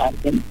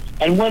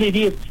 And what it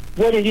is,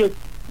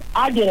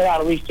 I did a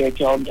lot of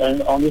research on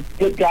this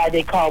good guy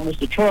they call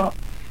Mr. Trump.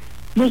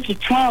 Mr.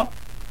 Trump,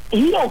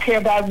 he don't care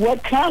about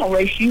what kind of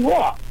race you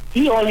are.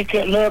 He only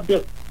love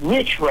the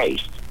rich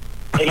race.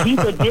 And he's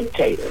a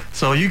dictator.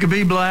 So you could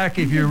be black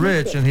if you're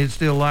rich, and he'd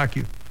still like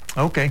you.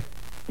 Okay.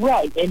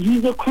 Right, and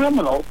he's a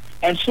criminal.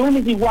 And as soon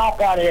as he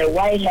walk out of that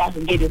White House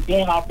and get his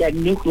hand off that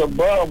nuclear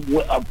bomb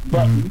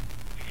button,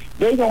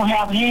 they gonna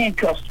have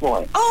handcuffs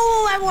for him.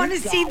 Oh, I want to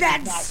see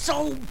that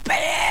so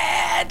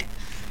bad.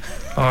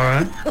 All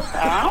right.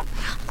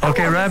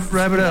 Okay,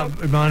 wrap it up,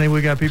 Imani.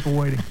 We got people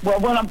waiting. Well,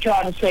 what I'm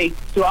trying to say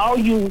to all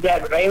you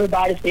that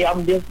everybody say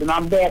I'm this and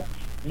I'm that,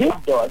 this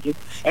Georgia,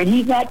 and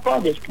he's not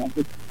for this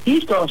country.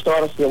 He's going to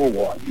start a civil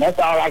war. And that's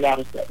all I got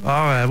to say. All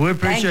right. We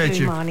appreciate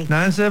you.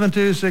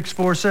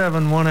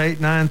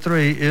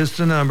 972-647-1893 is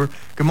the number.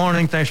 Good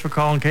morning. Thanks for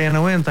calling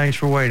KNON. Thanks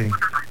for waiting.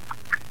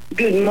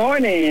 Good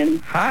morning.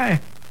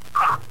 Hi.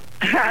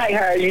 Hi,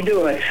 how are you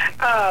doing?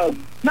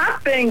 My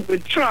thing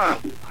with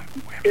Trump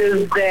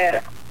is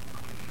that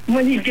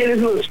when he did his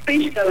little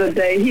speech the other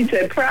day, he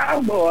said,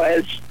 Proud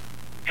Boys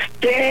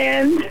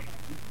stand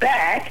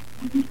back,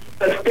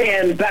 but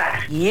stand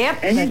by.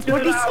 Yep, and he's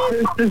doing all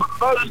this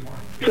voter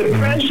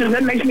suppression.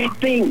 That makes me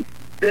think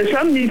that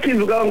some of these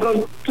people going to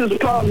go to the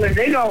polls and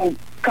they're going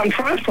to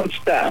confront some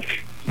stuff.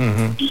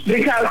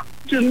 Because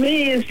to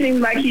me, it seems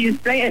like he's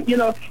saying, you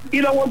know,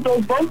 you don't want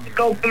those votes to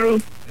go through,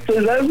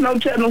 so there's no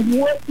telling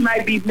what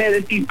might be met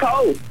at these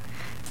polls.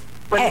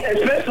 But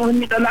especially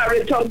when he's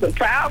already told the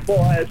Proud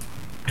Boys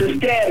to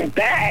stand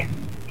back,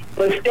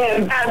 but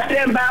stand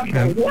by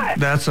for what?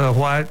 That's a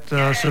white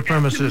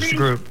supremacist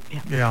group.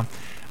 Yeah.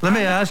 Let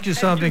me ask you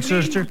something,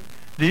 sister.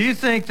 Do you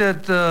think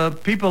that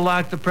people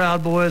like the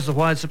Proud Boys, the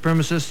white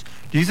supremacists,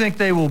 do you think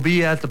they will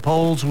be at the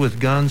polls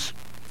with guns?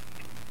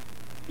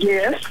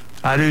 Yes.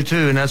 I do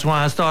too, and that's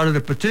why I started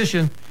a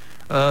petition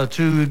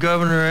to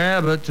Governor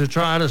Abbott to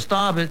try to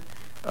stop it.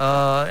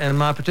 And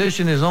my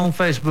petition is on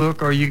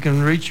Facebook, or you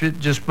can reach it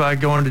just by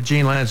going to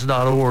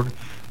GeneLance.org.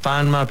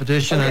 Find my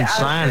petition and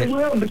sign it. I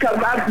will, because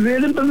I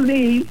really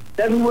believe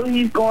that's what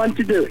he's going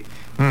to do.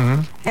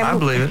 I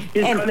believe it.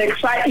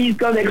 He's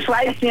going to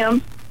excite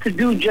them to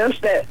do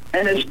just that,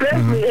 and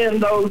especially in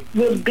those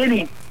little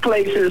bitty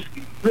places,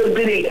 little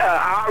bitty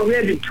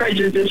already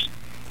prejudiced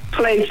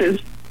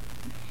places.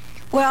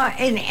 Well,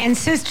 and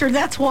sister,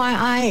 that's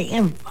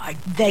why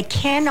they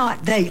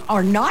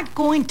are not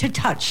going to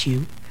touch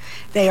you.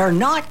 They are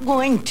not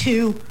going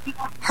to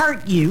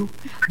hurt you,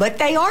 but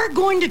they are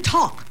going to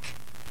talk.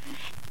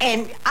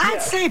 And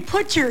I'd say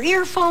put your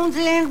earphones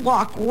in,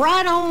 walk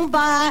right on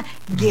by,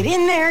 get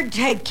in there,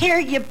 take care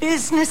of your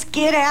business,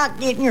 get out,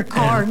 get in your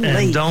car and leave.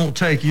 And don't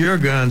take your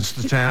guns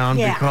to town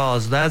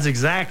because that's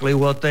exactly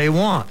what they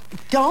want.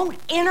 Don't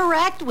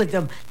interact with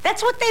them.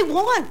 That's what they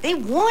want. They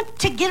want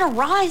to get a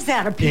rise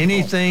out of people.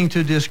 Anything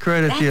to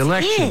discredit the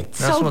election.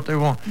 That's what they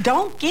want.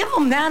 Don't give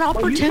them that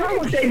opportunity. You saw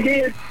what they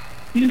did.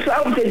 You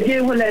saw what they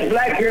did when that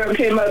black girl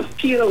came up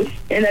killed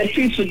in that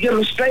peaceful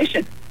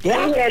demonstration.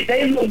 Yeah. They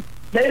had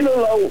they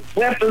little old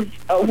weapons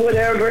or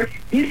whatever.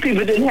 These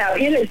people didn't have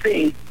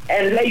anything,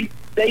 and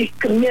they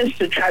commenced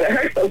to try to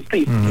hurt those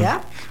people.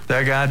 Yeah.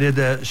 That guy did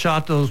that,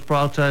 shot those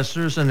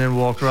protesters, and then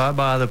walked right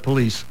by the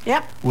police.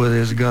 Yep. With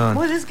his gun.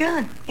 With his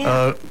gun.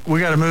 Yeah. We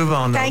got to move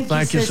on, though.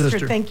 Thank you,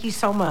 sister. Thank you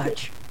so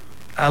much.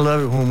 I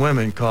love it when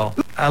women call.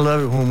 I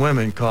love it when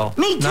women call.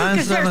 Me too,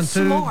 because they're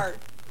smart.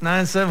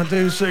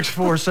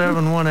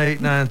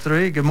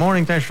 972-647-1893. Good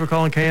morning. Thanks for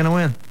calling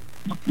KNON.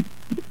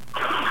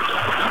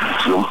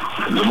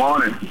 Good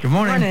morning. Good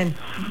morning.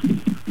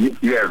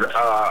 Yes.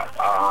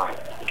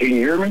 Can you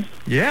hear me?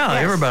 Yeah,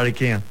 yes. Everybody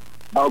can.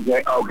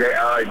 Okay. All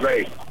right,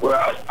 great.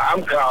 Well,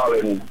 I'm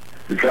calling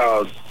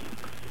because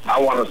I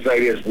want to say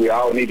this. We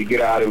all need to get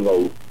out and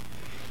vote.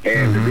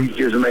 And to reach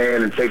this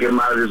man and take him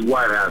out of this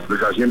White House,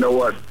 because you know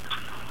what?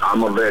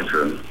 I'm a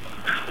veteran.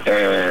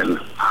 And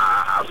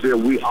I feel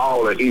we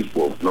all are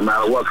equal, no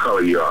matter what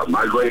color you are.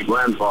 My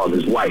great-grandfather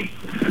is white,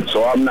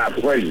 so I'm not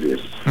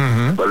prejudiced.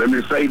 But let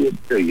me say this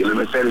to you. Let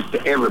me say this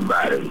to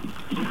everybody.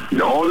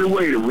 The only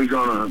way that we're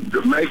going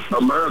to make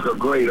America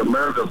great,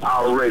 America's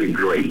already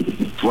great.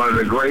 It's one of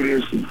the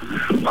greatest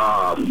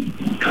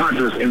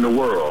countries in the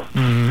world.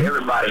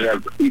 Everybody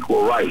has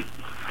equal rights.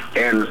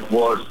 And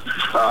was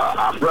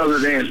our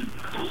president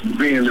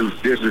being as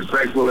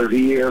disrespectful as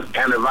he is,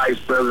 and the vice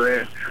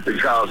president,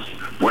 because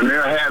when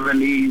they're having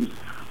these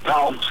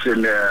talks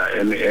and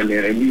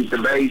these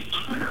debates,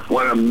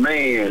 when a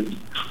man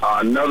or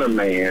another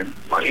man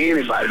or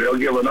anybody, they'll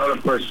give another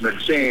person a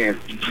chance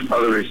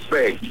of the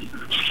respect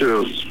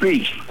to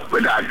speak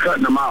without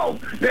cutting them off,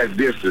 that's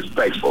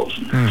disrespectful.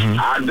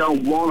 I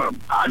don't want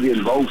him. I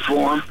didn't vote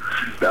for him.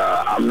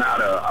 I'm not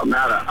a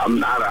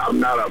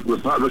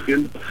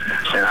Republican,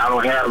 and I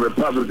don't have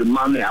Republican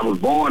money. I was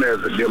born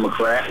as a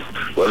Democrat.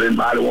 Whether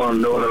anybody want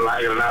to know it or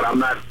like it or not, I'm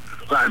not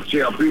trying to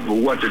tell people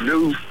what to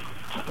do.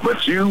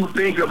 But you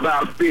think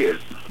about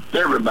this.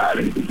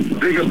 Everybody,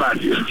 think about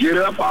this. Get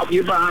up off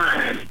your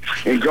behind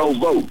and go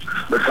vote,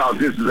 because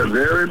this is a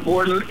very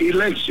important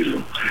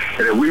election.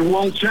 And if we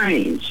won't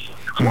change,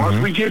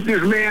 once we get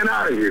this man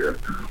out of here,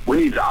 we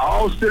need to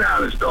all sit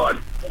down and start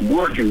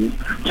working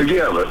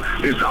together.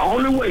 It's the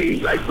only way,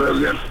 like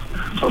President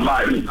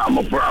Biden, I'm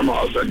a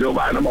Joe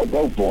Biden, I'm going to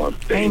vote for him.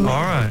 Amen.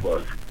 All right.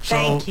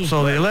 So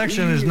the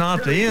election is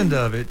not the end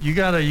of it. You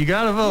gotta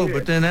vote,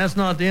 but then that's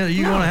not the end.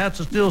 You're gonna have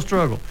to still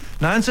struggle.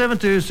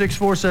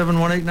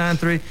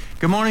 972-647-1893.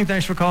 Good morning.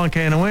 Thanks for calling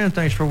KNON.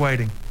 Thanks for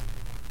waiting.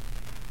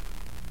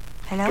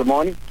 Hello. Good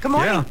morning. Good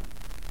morning.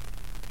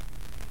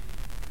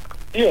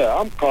 Yeah,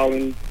 I'm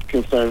calling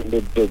concerning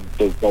the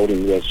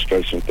voting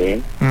registration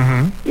thing.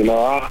 You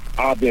know,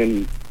 I've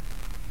been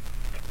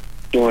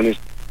doing this,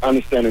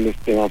 understanding this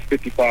thing. I'm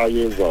 55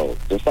 years old.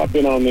 Since I've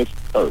been on this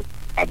earth,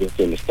 I've been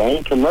seeing the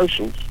same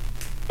commercials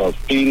of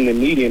feeding the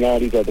media in all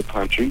these other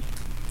countries,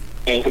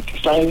 and it's the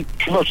same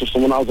commercials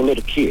from when I was a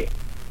little kid.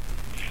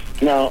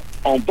 Now,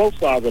 on both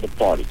sides of the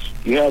parties,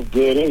 you have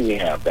good and you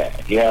have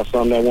bad. You have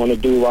some that want to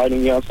do right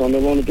and you have some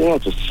that want to do wrong.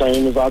 It's the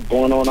same as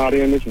going on out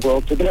here in this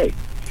world today.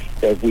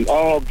 If we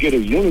all get a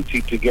unity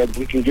together,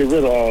 we can get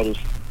rid of all this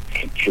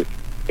hatred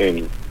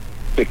and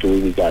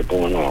victory we got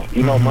going on.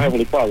 You know, my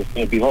Heavenly Father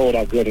said, behold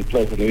how good and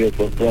pleasant it is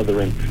for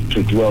brethren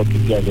to dwell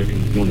together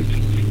in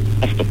unity.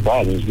 That's the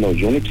problem. There's no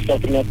unity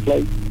up in that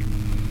place.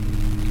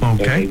 Okay. And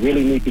they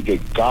really need to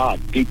get God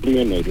deeply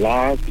in their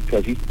lives,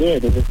 because he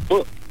said in his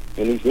book,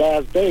 in these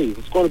last days,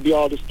 it's going to be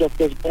all this stuff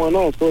that's going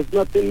on, so it's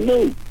nothing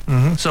new.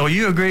 So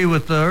you agree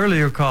with the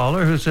earlier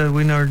caller who said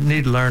we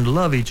need to learn to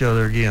love each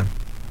other again.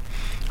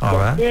 All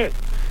right. Yeah.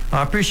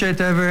 I appreciate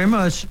that very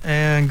much.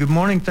 And good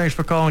morning. Thanks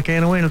for calling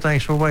KNON, and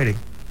thanks for waiting.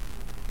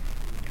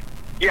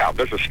 Yeah,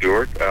 this is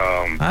Stuart.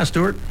 Hi,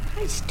 Stuart.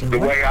 Hi, Stuart. The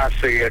way I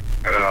see it,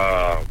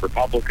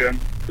 Republican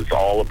is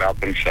all about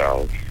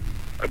themselves.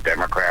 A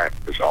Democrat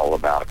is all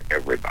about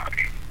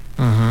everybody.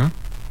 Mm-hmm.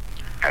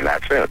 And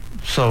that's it.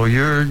 So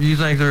you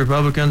think the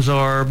Republicans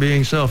are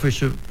being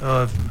selfish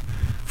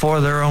for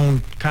their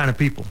own kind of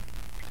people?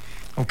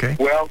 Okay.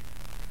 Well,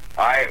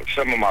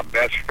 some of my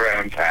best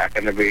friends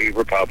happen to be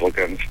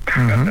Republicans.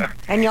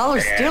 And y'all are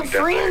still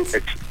friends?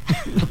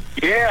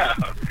 Yeah,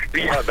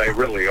 they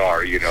really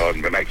are, you know,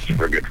 and it makes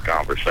for a good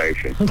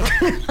conversation.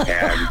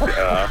 And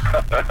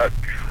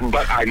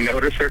but I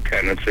notice their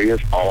tendency is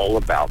all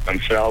about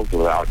themselves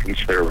without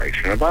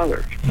consideration of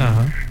others.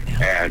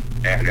 And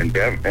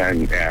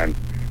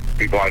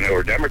people I know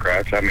are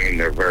Democrats. I mean,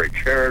 they're very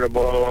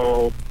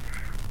charitable.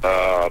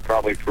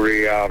 Probably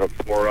 3 out of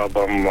 4 of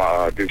them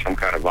do some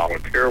kind of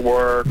volunteer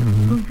work.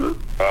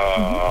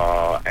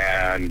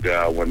 And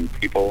when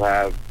people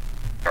are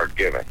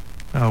giving.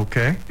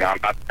 Okay. Now, I'm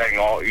not saying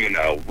all, you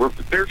know,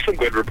 there's some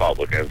good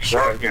Republicans,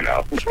 you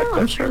know. Sure,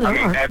 I'm sure there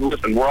are. And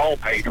listen, we're all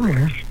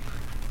patriots.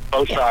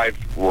 Both sides,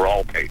 we're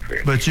all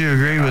patriots. But you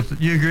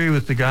agree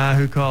with the guy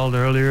who called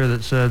earlier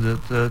that said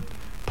that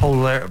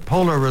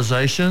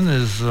polarization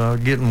is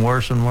getting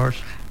worse and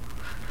worse?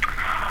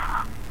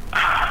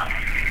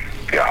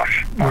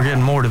 Gosh. We're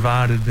getting more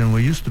divided than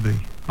we used to be.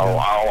 Oh,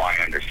 I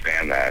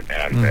understand that,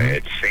 and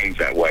it seems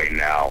that way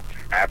now.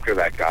 After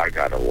that guy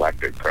got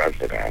elected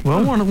president.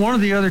 Well, one of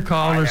the other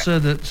callers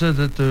said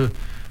that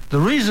the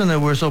reason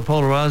that we're so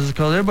polarized is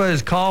because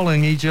everybody's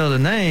calling each other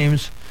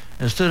names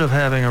instead of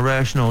having a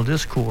rational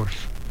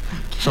discourse.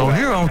 So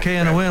here on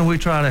KNON, we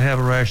try to have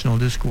a rational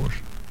discourse.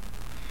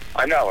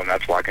 I know, and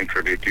that's why I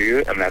contribute to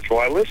you, and that's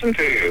why I listen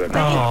to you.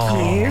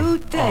 Thank you.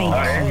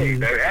 Hey,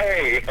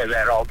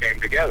 that all came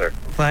together.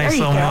 Thanks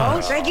so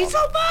much. Thank you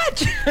so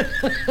much.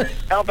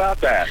 How about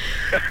that?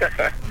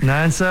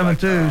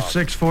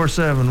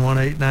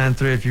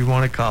 972-647-1893 if you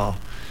want to call.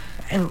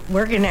 And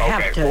we're going to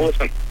have to... Well,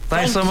 listen.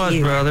 Thanks so much,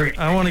 brother.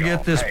 I want to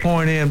get this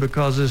point in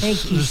because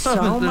there's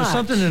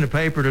something in the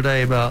paper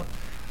today about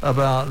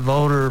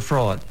voter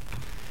fraud.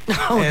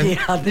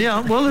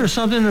 Well, there's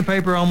something in the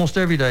paper almost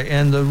every day.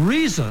 And the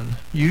reason,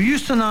 you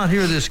used to not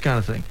hear this kind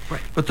of thing,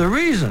 but the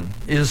reason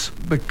is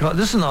because,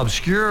 this is an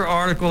obscure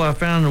article I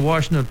found in the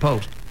Washington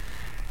Post.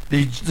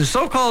 The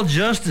so-called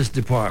Justice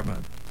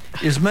Department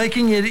is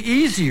making it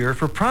easier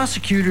for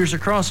prosecutors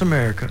across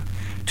America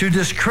to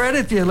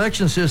discredit the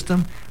election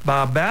system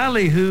by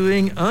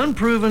ballyhooing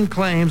unproven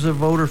claims of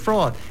voter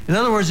fraud. In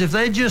other words, if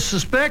they just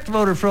suspect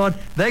voter fraud,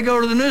 they go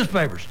to the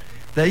newspapers.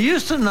 They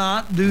used to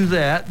not do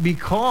that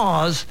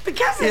because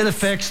it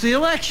affects the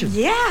election.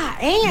 Yeah,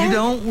 and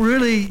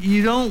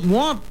you don't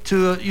want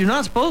to, you're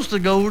not supposed to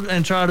go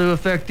and try to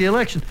affect the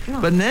election.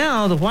 No. But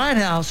now the White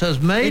House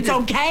has made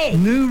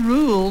new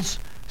rules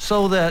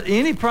so that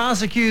any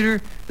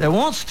prosecutor that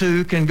wants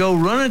to can go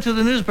run into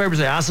the newspaper and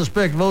say, I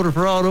suspect voter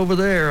fraud over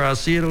there, I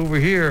see it over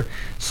here.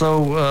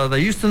 So they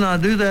used to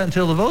not do that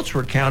until the votes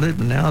were counted,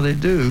 but now they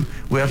do.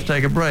 We have to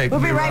take a break. We'll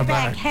be right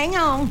back. Hang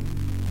on.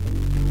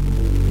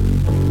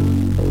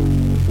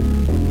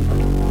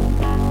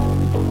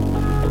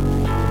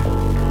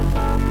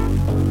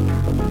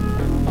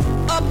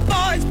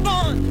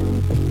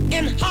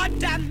 In hot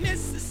damn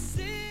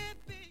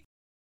Mississippi.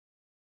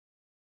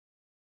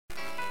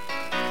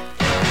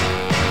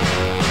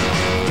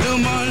 Blue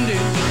Monday,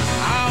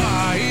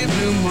 how are you,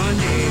 Blue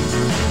Monday?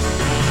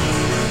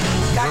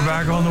 We're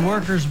back on the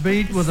Workers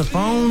Beat with the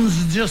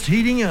phones just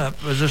heating up.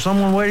 Is there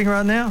someone waiting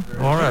right now?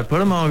 All right, put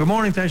them on. Good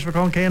morning. Thanks for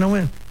calling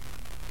KNON.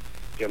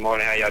 Good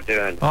morning. How y'all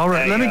doing? All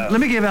right, hey, let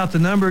me give out the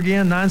number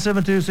again,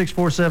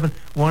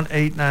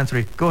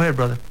 972-647-1893. Go ahead,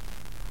 brother.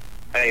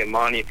 Hey,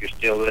 Monty, if you're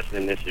still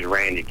listening, this is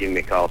Randy. Give me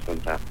a call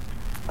sometime.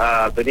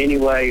 But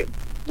anyway,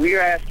 we're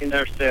asking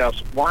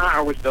ourselves, why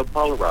are we so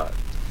polarized?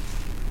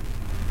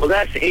 Well,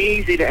 that's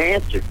easy to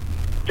answer.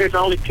 There's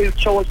only 2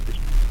 choices.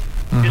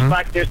 Just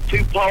like there's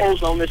 2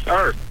 poles on this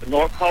earth, the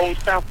North Pole and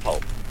South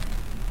Pole.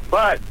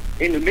 But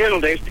in the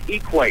middle, there's the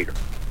equator,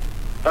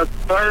 a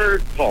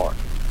third part.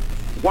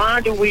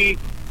 Why do we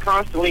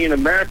constantly in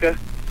America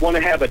want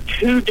to have a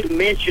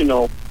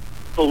 2-dimensional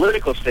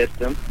political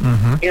system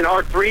in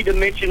our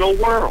 3-dimensional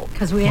world?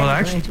 Because we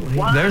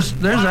there's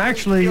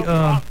actually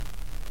I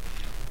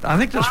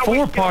think there's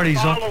 4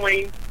 parties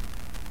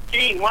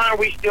Gene, why are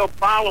we still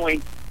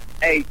following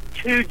a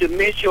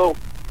 2-dimensional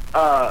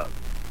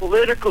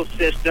political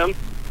system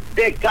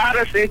that got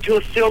us into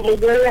a civil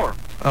war?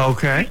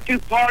 Okay. These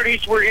 2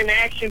 parties were in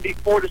action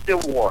before the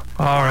Civil War.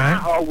 All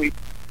right. Why are we?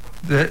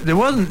 There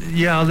wasn't,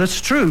 that's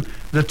true.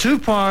 The two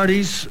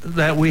parties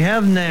that we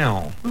have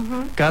now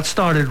got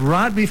started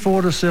right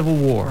before the Civil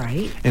War.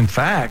 Right. In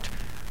fact,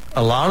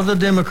 a lot of the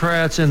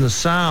Democrats in the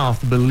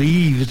South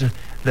believed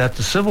that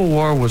the Civil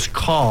War was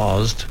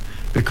caused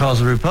because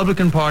the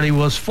Republican Party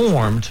was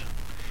formed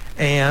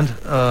and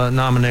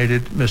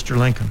nominated Mr.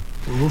 Lincoln.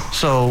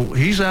 So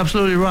he's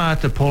absolutely right.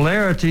 The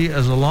polarity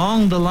is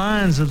along the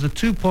lines of the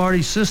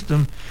two-party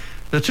system.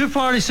 The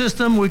two-party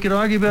system, we could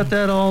argue about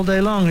that all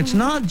day long. It's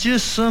not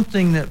just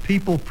something that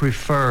people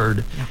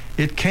preferred.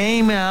 It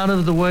came out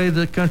of the way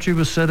the country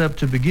was set up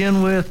to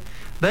begin with.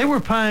 They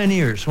were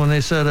pioneers when they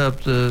set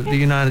up the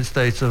United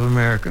States of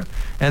America.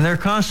 And their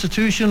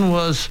Constitution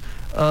was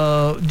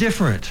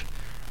different,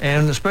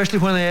 and especially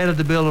when they added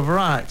the Bill of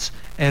Rights.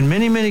 And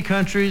many, many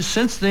countries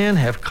since then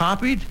have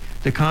copied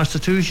the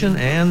Constitution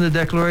and the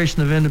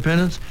Declaration of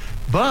Independence.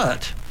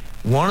 But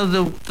one of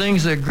the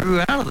things that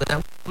grew out of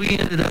that, we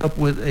ended up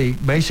with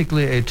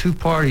basically a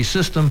two-party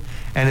system,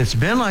 and it's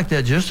been like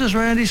that, just as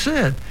Randy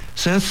said,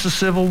 since the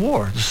Civil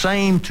War, the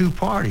same two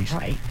parties.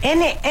 Right.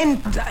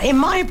 And in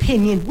my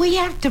opinion, we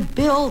have to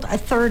build a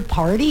third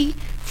party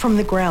from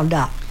the ground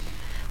up.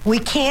 We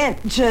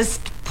can't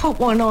just put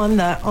one on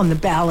the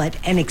ballot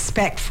and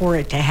expect for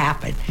it to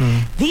happen.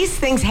 These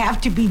things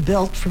have to be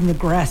built from the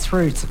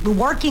grassroots. The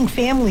Working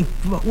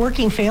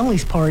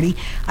Families Party,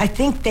 I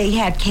think they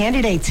had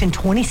candidates in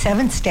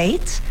 27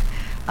 states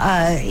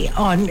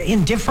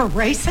in different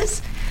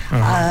races.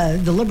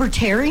 The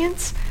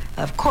Libertarians,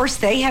 of course,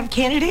 they have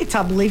candidates.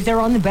 I believe they're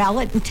on the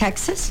ballot in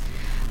Texas.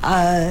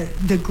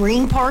 The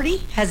Green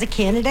Party has a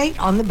candidate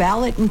on the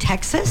ballot in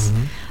Texas.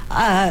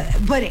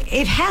 But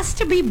it has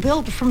to be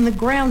built from the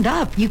ground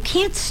up. You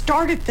can't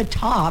start at the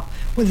top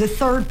with a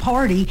third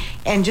party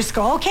and just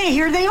go, okay,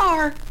 here they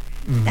are.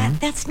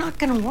 That's not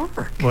going to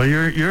work. Well,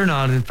 you're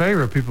not in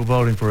favor of people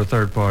voting for a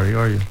third party,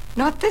 are you?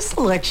 Not this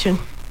election.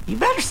 You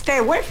better stay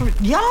away from it.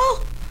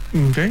 Y'all,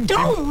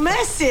 don't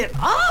mess it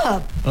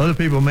up. Other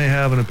people may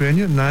have an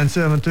opinion.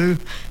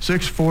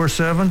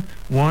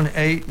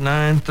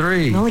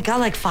 972-647-1893. I only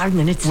got like 5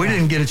 minutes We left.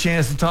 didn't get a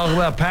chance to talk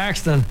about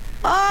Paxton.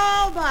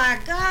 Oh, my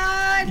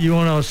God. You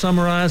want to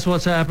summarize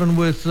what's happened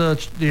with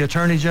the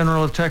Attorney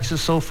General of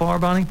Texas so far,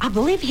 Bonnie? I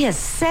believe he has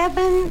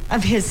 7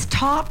 of his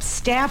top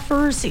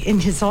staffers in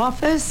his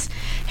office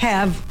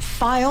have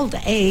filed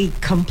a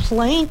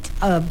complaint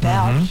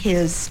about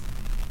his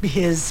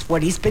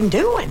what he's been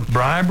doing.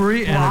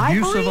 Bribery and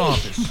abuse of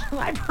office.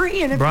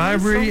 Bribery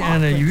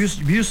and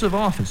abuse of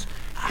office.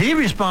 He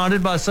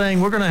responded by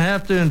saying, we're going to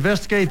have to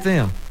investigate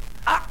them.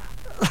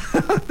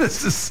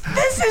 This is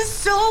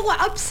so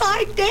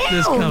upside down.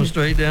 This comes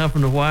straight down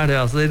from the White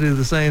House. They do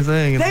the same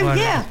thing in the White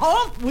House.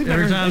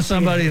 Every time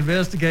somebody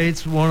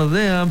investigates one of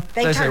them,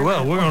 they say,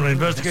 well, we're going to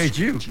investigate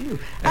you.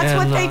 That's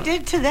what they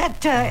did to that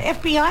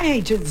FBI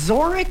agent,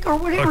 Zorick, or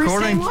whatever his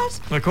name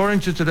was. According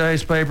to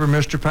today's paper,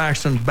 Mr.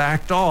 Paxton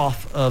backed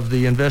off of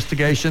the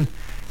investigation.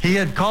 He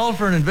had called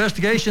for an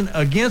investigation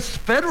against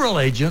federal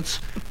agents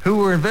who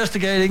were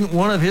investigating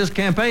one of his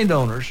campaign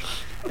donors.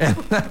 And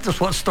that's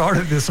what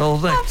started this whole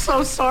thing. I'm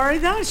so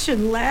sorry. I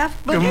shouldn't laugh.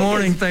 But Good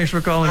morning. Thanks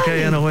for calling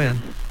KNON.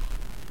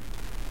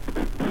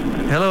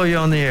 Hello, you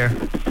on the air.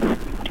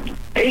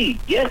 Hey,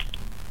 yes.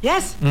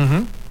 Yes.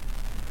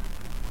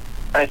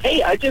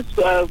 Hey, I just,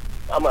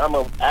 I'm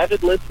an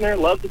avid listener,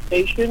 love the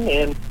station,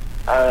 and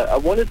I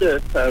wanted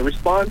to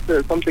respond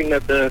to something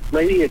that the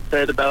lady had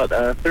said about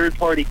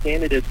third-party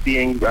candidates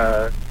being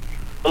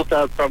built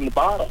up from the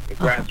bottom, the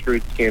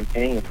grassroots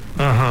campaign.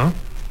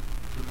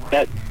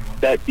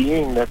 That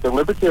being that the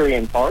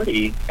Libertarian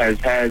Party has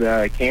had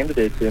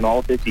candidates in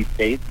all 50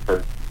 states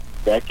for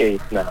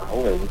decades now,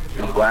 and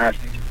in the last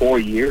 4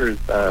 years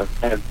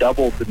have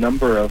doubled the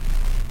number of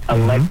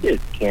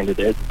elected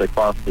candidates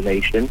across the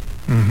nation.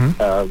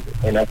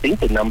 And I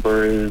think the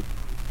number is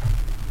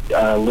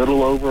a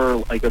little over,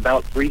 like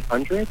about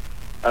 300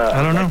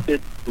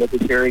 elected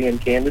Libertarian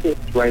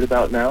candidates right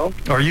about now.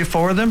 Are you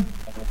for them?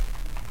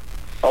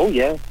 Oh,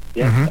 yeah.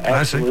 Yes,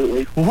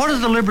 absolutely. I see. Well, what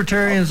does the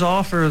Libertarians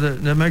offer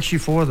that makes you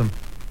for them?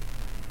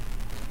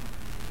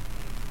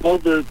 Well,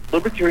 the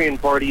Libertarian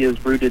Party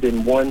is rooted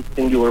in one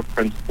singular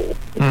principle.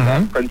 And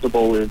that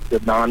principle is the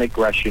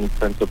non-aggression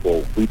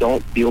principle. We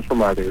don't steal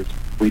from others.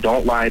 We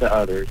don't lie to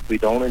others. We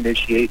don't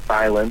initiate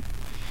violence.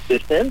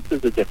 Defense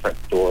is a different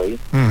story.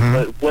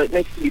 But what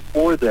makes me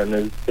for them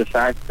is the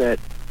fact that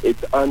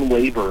it's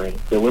unwavering.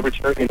 The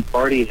Libertarian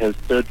Party has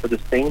stood for the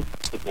same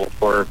principle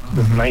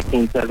since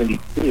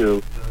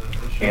 1972.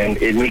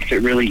 And it makes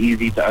it really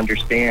easy to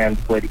understand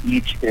what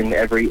each and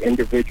every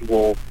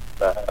individual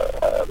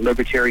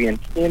Libertarian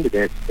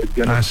candidate is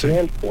going to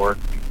stand for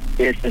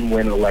if and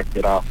when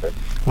elected office.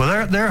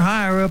 Well, they're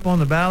higher up on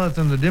the ballot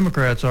than the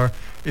Democrats are.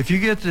 If you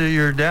get to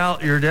your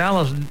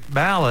Dallas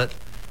ballot,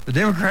 the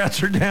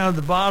Democrats are down at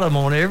the bottom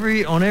on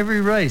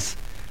every race.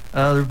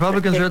 The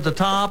Republicans are at the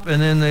top, and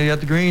then they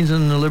got the Greens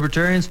and the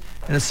Libertarians.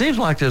 And it seems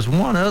like there's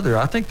one other.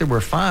 I think there were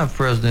 5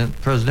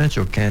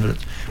 presidential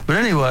candidates. But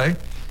anyway.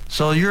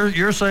 So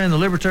you're saying the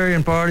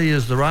Libertarian Party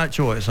is the right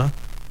choice, huh?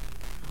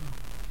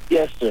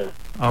 Yes, sir.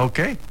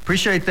 Okay.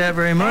 Appreciate that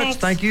very much. Thanks.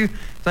 Thank you.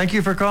 Thank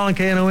you for calling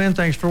KNON.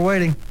 Thanks for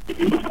waiting.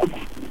 Good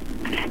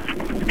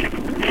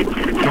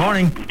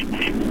morning.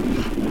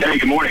 Hey,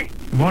 good morning.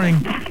 Good morning.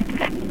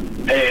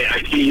 Hey,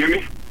 can you hear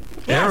me?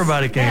 Yes,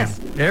 Everybody can. yes.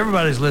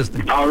 Everybody's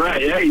listening. All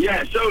right. Hey,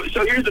 yeah. So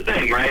here's the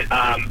thing, right?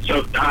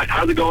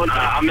 How's it going?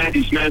 I'm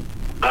Matthew Smith,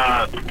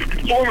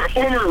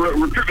 former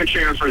recruitment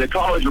chair for the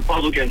college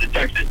Republicans at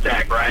Texas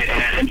Tech, right?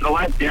 And for the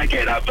last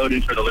decade, I've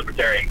voted for the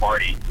Libertarian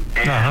Party.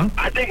 And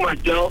I think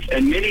myself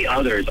and many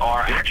others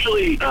are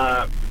actually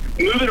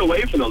moving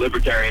away from the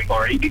Libertarian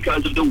Party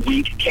because of the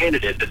weak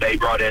candidate that they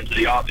brought into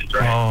the office,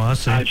 right? Oh, I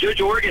see. Judge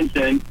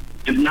Jorgensen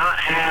does not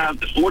have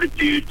the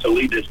fortitude to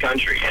lead this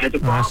country, and it's a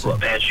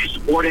problem. And she's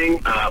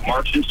supporting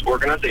Marxist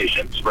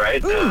organizations,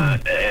 right?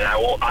 And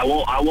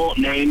I won't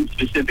name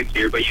specifics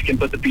here, but you can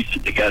put the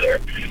pieces together.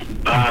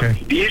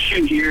 The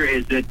issue here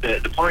is that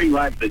the party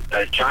lacks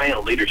a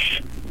giant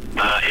leadership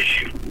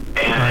issue,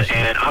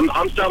 and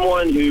I'm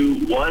someone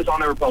who was on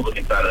the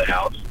Republican side of the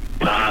House.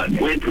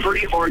 Went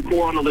pretty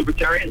hardcore on the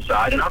Libertarian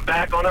side, and I'm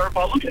back on the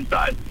Republican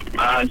side.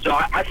 So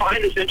I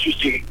find this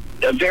interesting,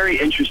 a very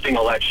interesting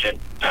election,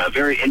 a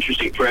very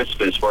interesting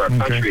precipice for our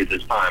country at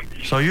this time.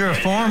 So you're a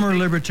former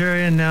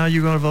Libertarian, now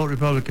you're going to vote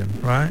Republican,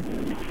 right?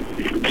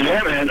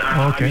 Yeah, man.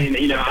 I mean,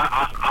 you know,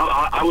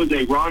 I was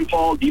a Ron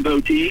Paul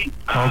devotee.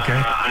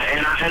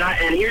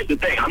 And here's the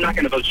thing: I'm not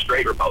going to vote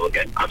straight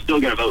Republican. I'm still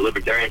going to vote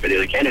Libertarian for the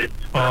other candidate.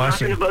 But I'm not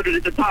going to vote it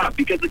at the top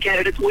because the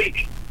candidate's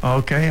weak.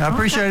 Okay, I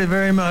appreciate it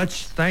very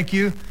much. Thank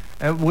you.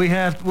 We're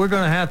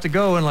going to have to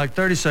go in like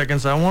 30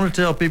 seconds. I want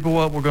to tell people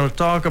what we're going to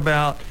talk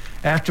about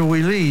after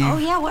we leave. Oh,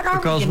 yeah, what are we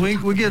Because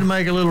we get to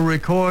make a little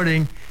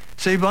recording.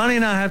 See, Bonnie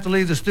and I have to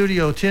leave the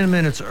studio 10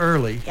 minutes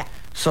early. Yeah.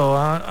 So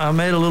I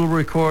made a little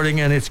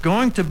recording, and it's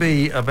going to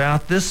be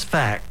about this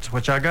fact,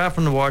 which I got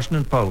from the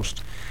Washington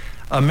Post.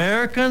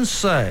 Americans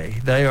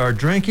say they are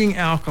drinking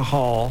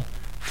alcohol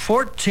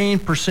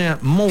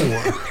 14% more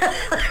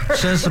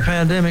since the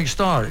pandemic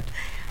started.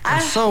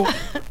 And so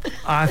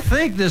I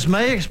think this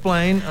may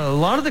explain a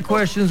lot of the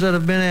questions that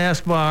have been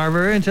asked by our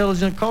very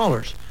intelligent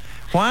callers.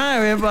 Why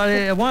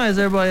is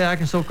everybody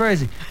acting so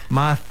crazy?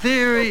 My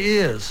theory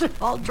is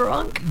all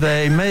drunk.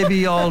 They may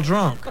be all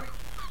drunk.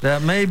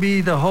 That may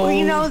be the whole. Well,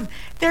 you know,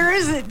 there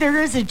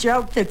is a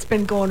joke that's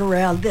been going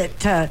around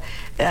that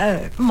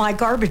my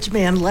garbage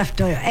man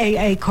left a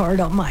AA card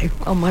on my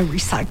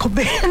recycle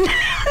bin.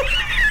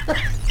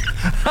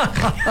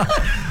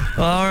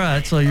 All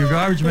right, so your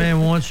garbage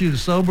man wants you to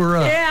sober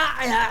up.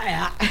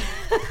 Yeah.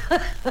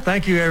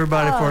 Thank you,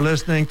 everybody, for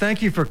listening.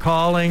 Thank you for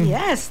calling.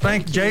 Yes,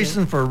 Thank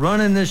Jason for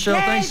running this show.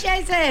 Yay, Thanks,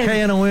 Jason.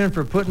 KNON,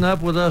 for putting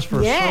up with us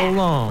for so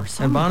long. For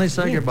so and Bonnie, many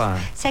say years.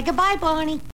 goodbye. Say goodbye, Bonnie.